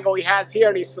every mango he has here,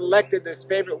 and he's selected his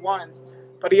favorite ones,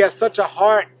 but he has such a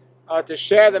heart to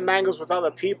share the mangoes with other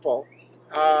people,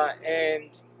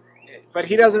 but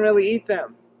he doesn't really eat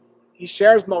them. He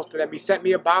shares most of them. He sent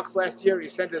me a box last year. He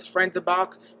sent his friends a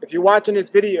box. If you're watching this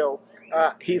video,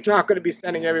 he's not going to be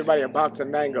sending everybody a box of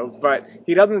mangoes, but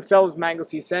he doesn't sell his mangoes.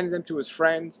 He sends them to his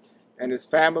friends and his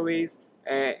families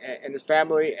and his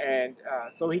family, and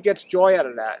so he gets joy out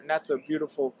of that, and that's a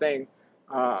beautiful thing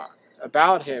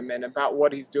about him and about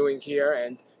what he's doing here.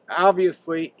 And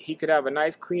obviously, he could have a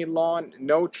nice, clean lawn,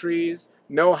 no trees,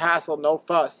 no hassle, no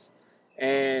fuss,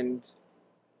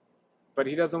 but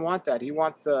he doesn't want that. He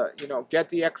wants to, get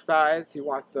the exercise. He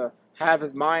wants to have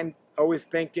his mind always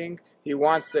thinking. He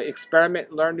wants to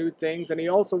experiment, learn new things, and he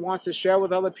also wants to share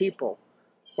with other people.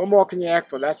 What more can you ask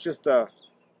for? That's just a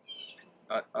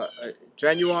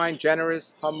genuine,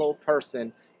 generous, humble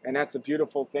person, and that's a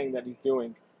beautiful thing that he's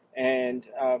doing. And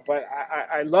but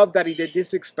I love that he did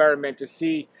this experiment to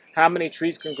see how many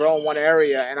trees can grow in one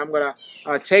area, and I'm gonna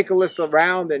take a list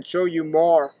around and show you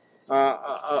more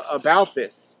about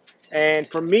this. And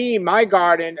for me, my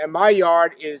garden and my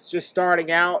yard is just starting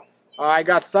out. I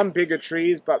got some bigger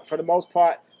trees, but for the most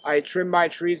part, I trim my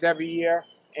trees every year.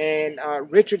 And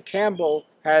Richard Campbell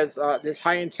has this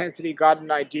high-intensity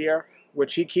garden idea,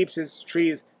 which he keeps his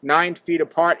trees 9 feet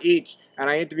apart each. And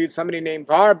I interviewed somebody named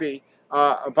Bobby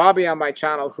on my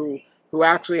channel who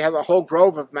actually has a whole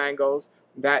grove of mangoes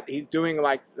that he's doing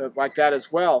like that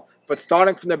as well, but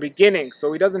starting from the beginning.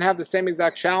 So he doesn't have the same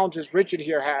exact challenges Richard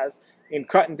here has in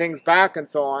cutting things back and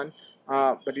so on,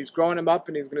 but he's growing them up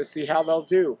and he's going to see how they'll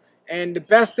do. And the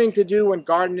best thing to do when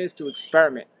gardening is to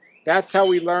experiment. That's how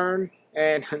we learn,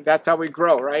 and that's how we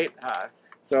grow, right?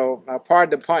 So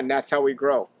pardon the pun, that's how we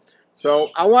grow.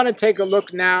 So I want to take a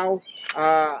look now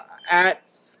at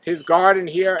his garden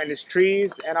here and his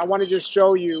trees, and I want to just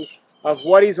show you of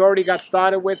what he's already got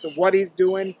started with, of what he's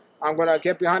doing. I'm going to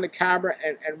get behind the camera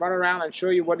and run around and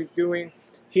show you what he's doing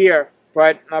here.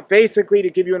 But basically, to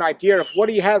give you an idea of what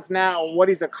he has now and what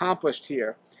he's accomplished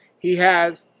here, he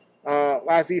has,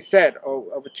 as he said,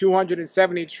 over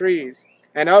 270 trees.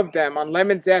 And of them, on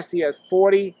lemon zest, he has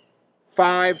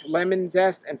 45 lemon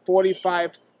zest and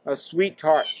 45 sweet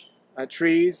tart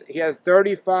trees. He has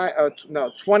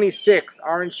 26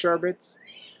 orange sherbets,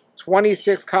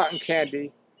 26 cotton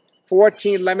candy,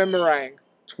 14 lemon meringue,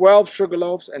 12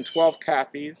 sugarloaves and 12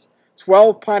 Cathy's,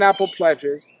 12 pineapple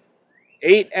pleasures,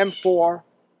 8 M4,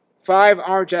 5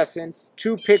 orange essence,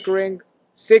 2 pickering,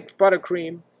 6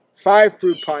 buttercream, 5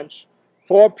 fruit punch,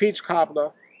 4 peach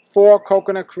cobbler, 4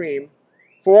 coconut cream,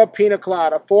 4 pina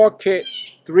colada, 4 kit,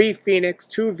 3 phoenix,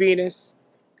 2 Venus,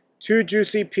 2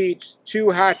 juicy peach, 2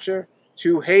 Hatcher,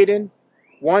 2 Hayden,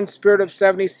 1 Spirit of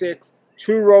 76,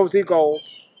 2 Rosy Gold,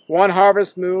 1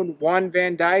 Harvest Moon, 1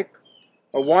 Van Dyke,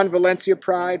 1 Valencia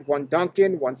Pride, 1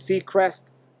 Duncan, 1 Seacrest,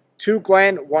 2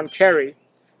 Glen, 1 Kerry.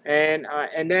 And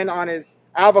then on his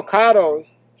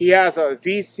avocados, he has a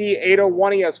VC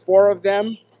 801, he has 4 of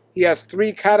them. He has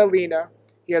 3 Catalina.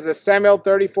 He has a Samuel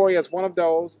 34, he has 1 of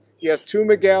those. He has 2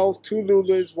 Miguel's, 2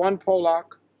 Lulas, 1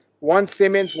 Pollock, 1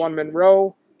 Simmons, 1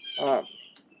 Monroe,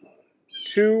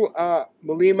 2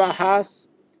 Malima Haas.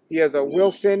 He has a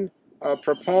Wilson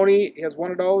Proponi. He has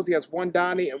 1 of those. He has 1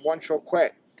 Donnie and 1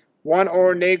 Choquette. 1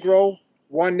 Oro Negro,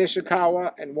 1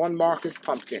 Nishikawa, and 1 Marcus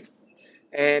Pumpkin.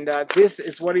 And this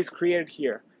is what he's created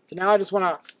here. So now I just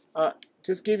want to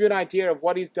just give you an idea of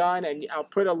what he's done, and I'll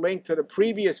put a link to the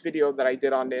previous video that I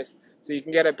did on this so you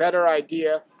can get a better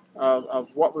idea of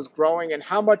what was growing and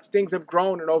how much things have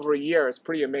grown in over a year. It's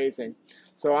pretty amazing.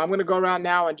 So I'm going to go around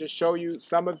now and just show you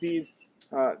some of these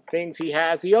things he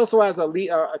has. He also has 2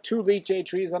 lychee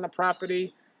trees on the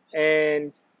property,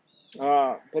 and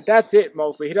but that's it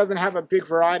mostly. He doesn't have a big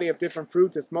variety of different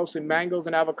fruits. It's mostly mangoes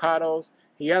and avocados.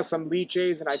 He has some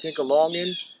lychees and I think a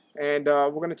longin. And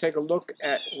we're going to take a look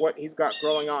at what he's got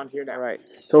growing on here now. Right.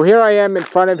 So here I am in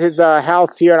front of his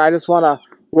house here, and I just want to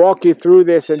walk you through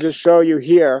this and just show you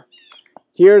here.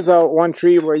 Here's one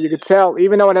tree where you could tell,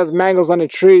 even though it has mangoes on the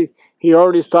tree, he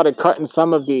already started cutting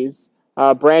some of these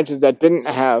branches that didn't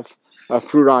have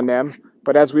fruit on them.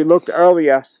 But as we looked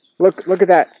earlier, look at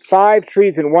that. 5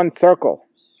 trees in one circle.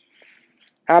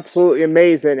 Absolutely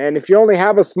amazing. And if you only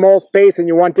have a small space and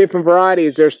you want different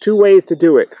varieties, there's 2 ways to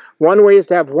do it. One way is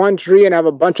to have 1 tree and have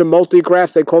a bunch of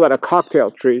multi-grafts. They call that a cocktail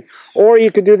tree. Or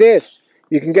you could do this.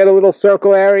 You can get a little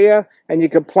circle area and you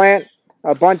can plant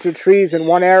a bunch of trees in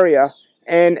one area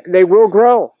and they will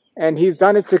grow. And he's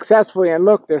done it successfully. And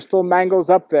look, there's still mangoes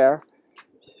up there.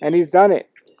 And he's done it.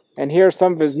 And here's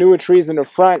some of his newer trees in the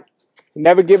front.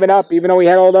 Never given up. Even though he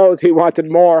had all those, he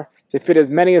wanted more to fit as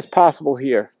many as possible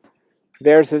here.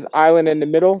 There's his island in the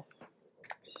middle.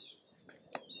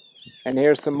 And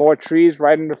here's some more trees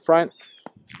right in the front.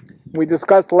 We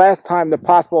discussed last time the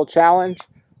possible challenge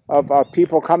of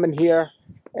people coming here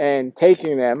and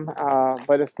taking them.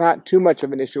 But it's not too much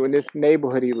of an issue in this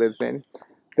neighborhood he lives in.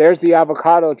 There's the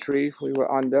avocado tree we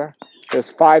were under.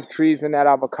 There's 5 trees in that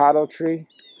avocado tree.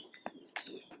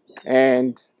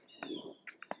 And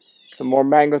some more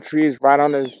mango trees right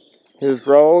on his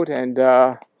road. And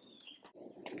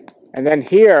then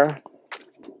here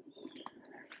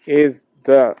is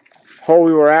the hole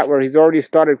we were at where he's already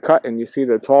started cutting. You see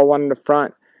the tall one in the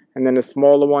front and then the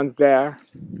smaller ones there.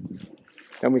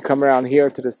 Then we come around here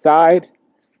to the side.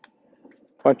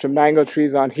 Bunch of mango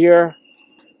trees on here.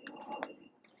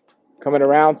 coming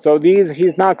around. So these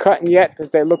he's not cutting yet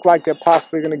because they look like they're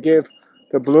possibly going to give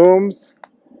the blooms.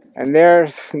 And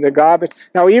there's the garbage.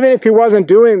 Now, even if he wasn't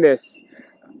doing this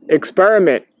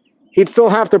experiment, he'd still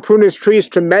have to prune his trees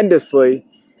tremendously.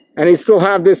 And he'd still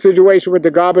have this situation with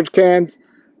the garbage cans.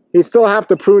 He'd still have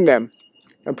to prune them,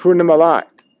 and prune them a lot.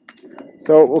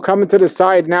 So we're coming to the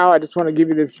side now. I just want to give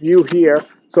you this view here.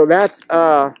 So that's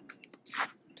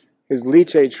his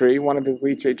lychee tree, one of his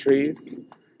lychee trees.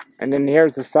 And then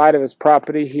here's the side of his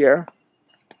property here.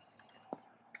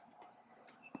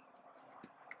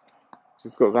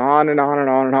 Just goes on and on and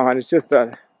on and on. It's just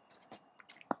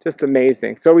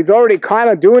amazing. So he's already kind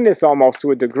of doing this almost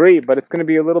to a degree, but it's going to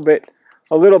be a little bit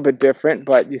different.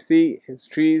 But you see his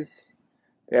trees,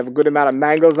 they have a good amount of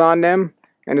mangoes on them.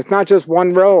 And it's not just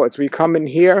one row, it's we come in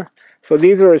here. So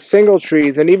these are his single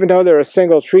trees, and even though they're a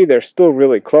single tree, they're still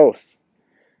really close.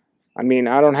 I mean,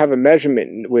 I don't have a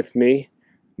measurement with me,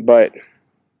 but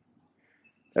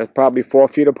that's probably 4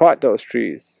 feet apart, those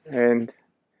trees. And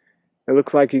it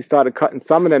looks like he started cutting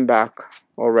some of them back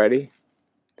already.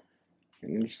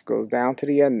 And it just goes down to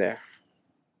the end there.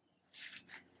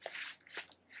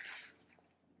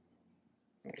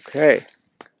 Okay,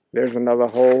 there's another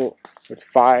hole with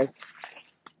 5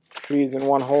 trees in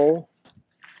one hole.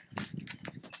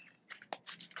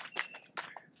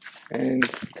 And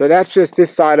so that's just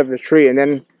this side of the tree. And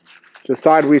then the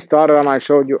side we started on I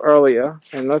showed you earlier.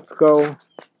 And let's go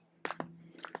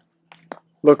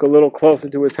look a little closer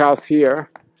to his house here.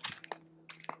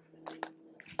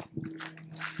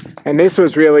 And this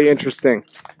was really interesting.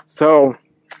 So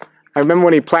I remember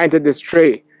when he planted this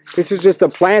tree. This is just a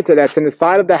planter that's in the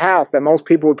side of the house that most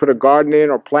people would put a garden in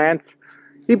or plants.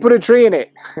 He put a tree in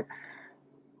it.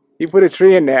 He put a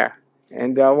tree in there.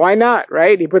 And why not,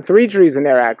 right? He put 3 trees in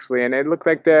there, actually. And it looked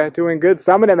like they're doing good.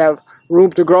 Some of them have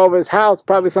room to grow over his house.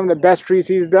 Probably some of the best trees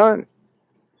he's done.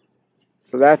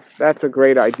 So that's a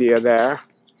great idea there.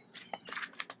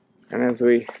 And as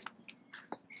we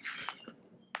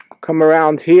come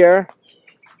around here,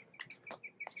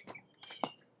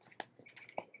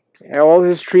 all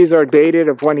his trees are dated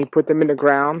of when he put them in the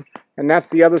ground. And that's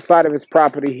the other side of his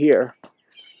property here.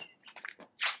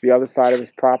 The other side of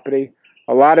his property.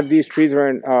 A lot of these trees are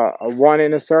in one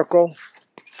in a circle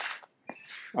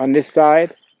on this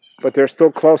side, but they're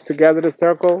still close together, the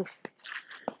circles.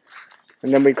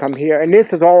 And then we come here. And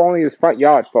this is all only his front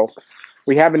yard, folks.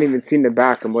 We haven't even seen the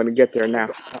back. I'm going to get there now.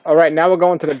 All right, now we're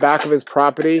going to the back of his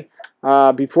property.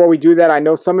 Before we do that, I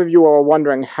know some of you are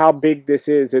wondering how big this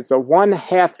is. It's a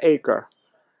 1/2 acre.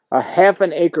 A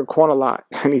 1/2 acre corner lot.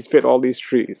 And he's fit all these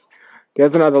trees.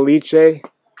 There's another lychee.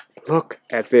 Look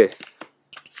at this.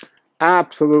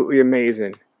 Absolutely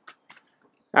amazing.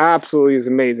 Absolutely is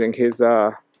amazing. His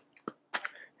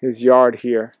yard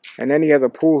here. And then he has a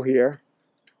pool here.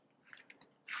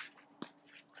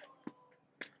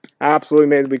 Absolutely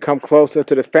amazing. We come closer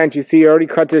to the fence. You see he already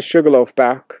cut this sugarloaf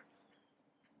back.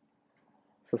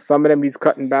 So some of them he's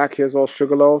cutting back. Here's all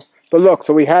sugarloaves. But look,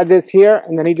 so we had this here,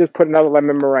 and then he just put another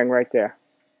lemon meringue right there.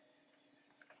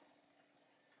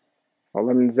 All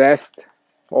lemon zest.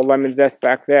 All lemon zest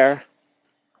back there.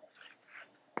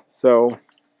 So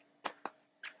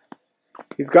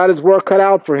he's got his work cut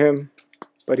out for him,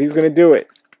 but he's going to do it.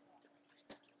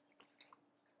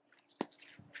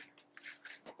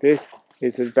 This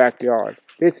is his backyard.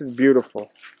 This is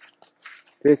beautiful.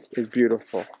 This is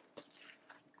beautiful.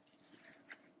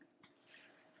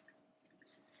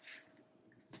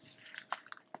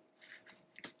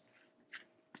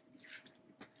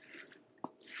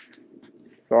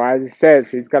 So as he says,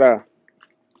 he's got to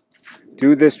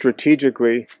do this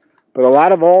strategically. But a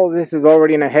lot of all of this is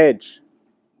already in a hedge.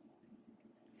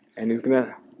 And he's going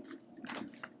to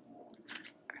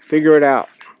figure it out.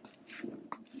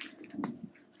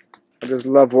 I just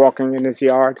love walking in his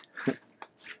yard.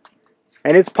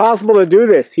 And it's possible to do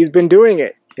this. He's been doing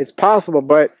it. It's possible,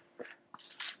 but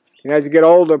as you get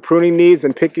older, pruning these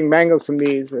and picking mangoes from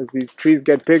these, as these trees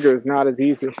get bigger, is not as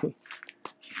easy.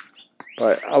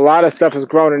 But a lot of stuff has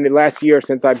grown in the last year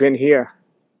since I've been here.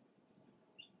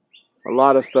 A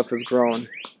lot of stuff has grown.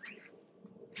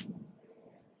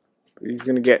 He's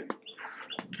going to get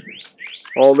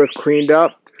all this cleaned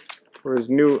up for his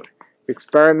new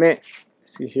experiment.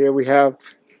 See, here we have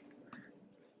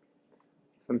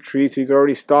some trees he's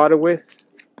already started with.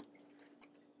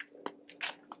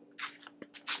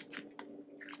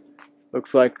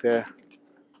 Looks like they're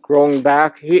growing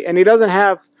back. He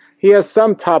has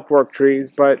some top work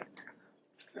trees, but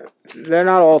they're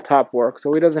not all top work,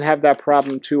 so he doesn't have that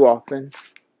problem too often.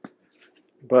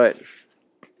 But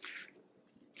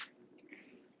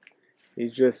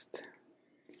he's just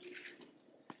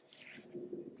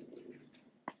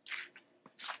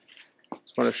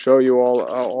Just want to show you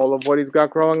all of what he's got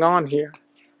growing on here.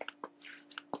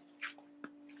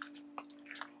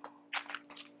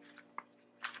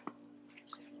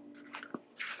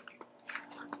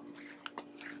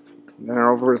 And then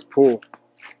over his pool.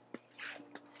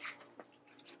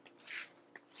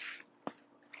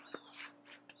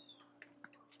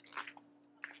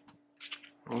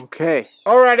 Okay.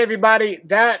 All right, everybody.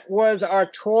 That was our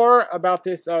tour about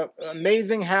this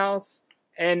amazing house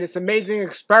and this amazing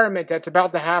experiment that's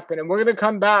about to happen. And we're going to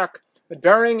come back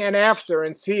during and after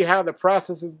and see how the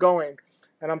process is going.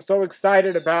 And I'm so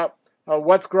excited about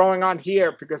what's growing on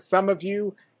here, because some of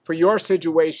you, for your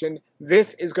situation,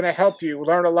 this is going to help you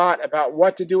learn a lot about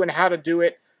what to do and how to do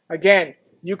it. Again,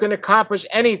 you can accomplish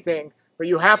anything, but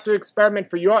you have to experiment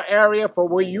for your area, for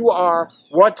where you are,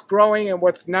 what's growing and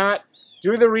what's not.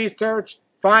 Do the research,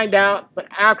 find out, but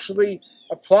actually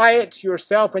apply it to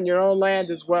yourself and your own land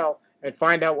as well, and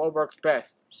find out what works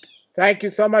best. Thank you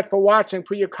so much for watching.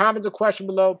 Put your comments or questions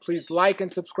below. Please like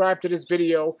and subscribe to this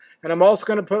video. And I'm also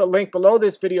going to put a link below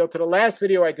this video to the last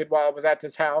video I did while I was at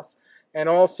this house, and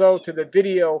also to the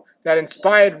video that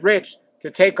inspired Rich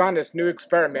to take on this new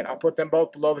experiment. I'll put them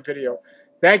both below the video.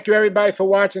 Thank you, everybody, for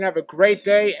watching. Have a great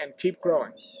day and keep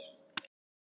growing.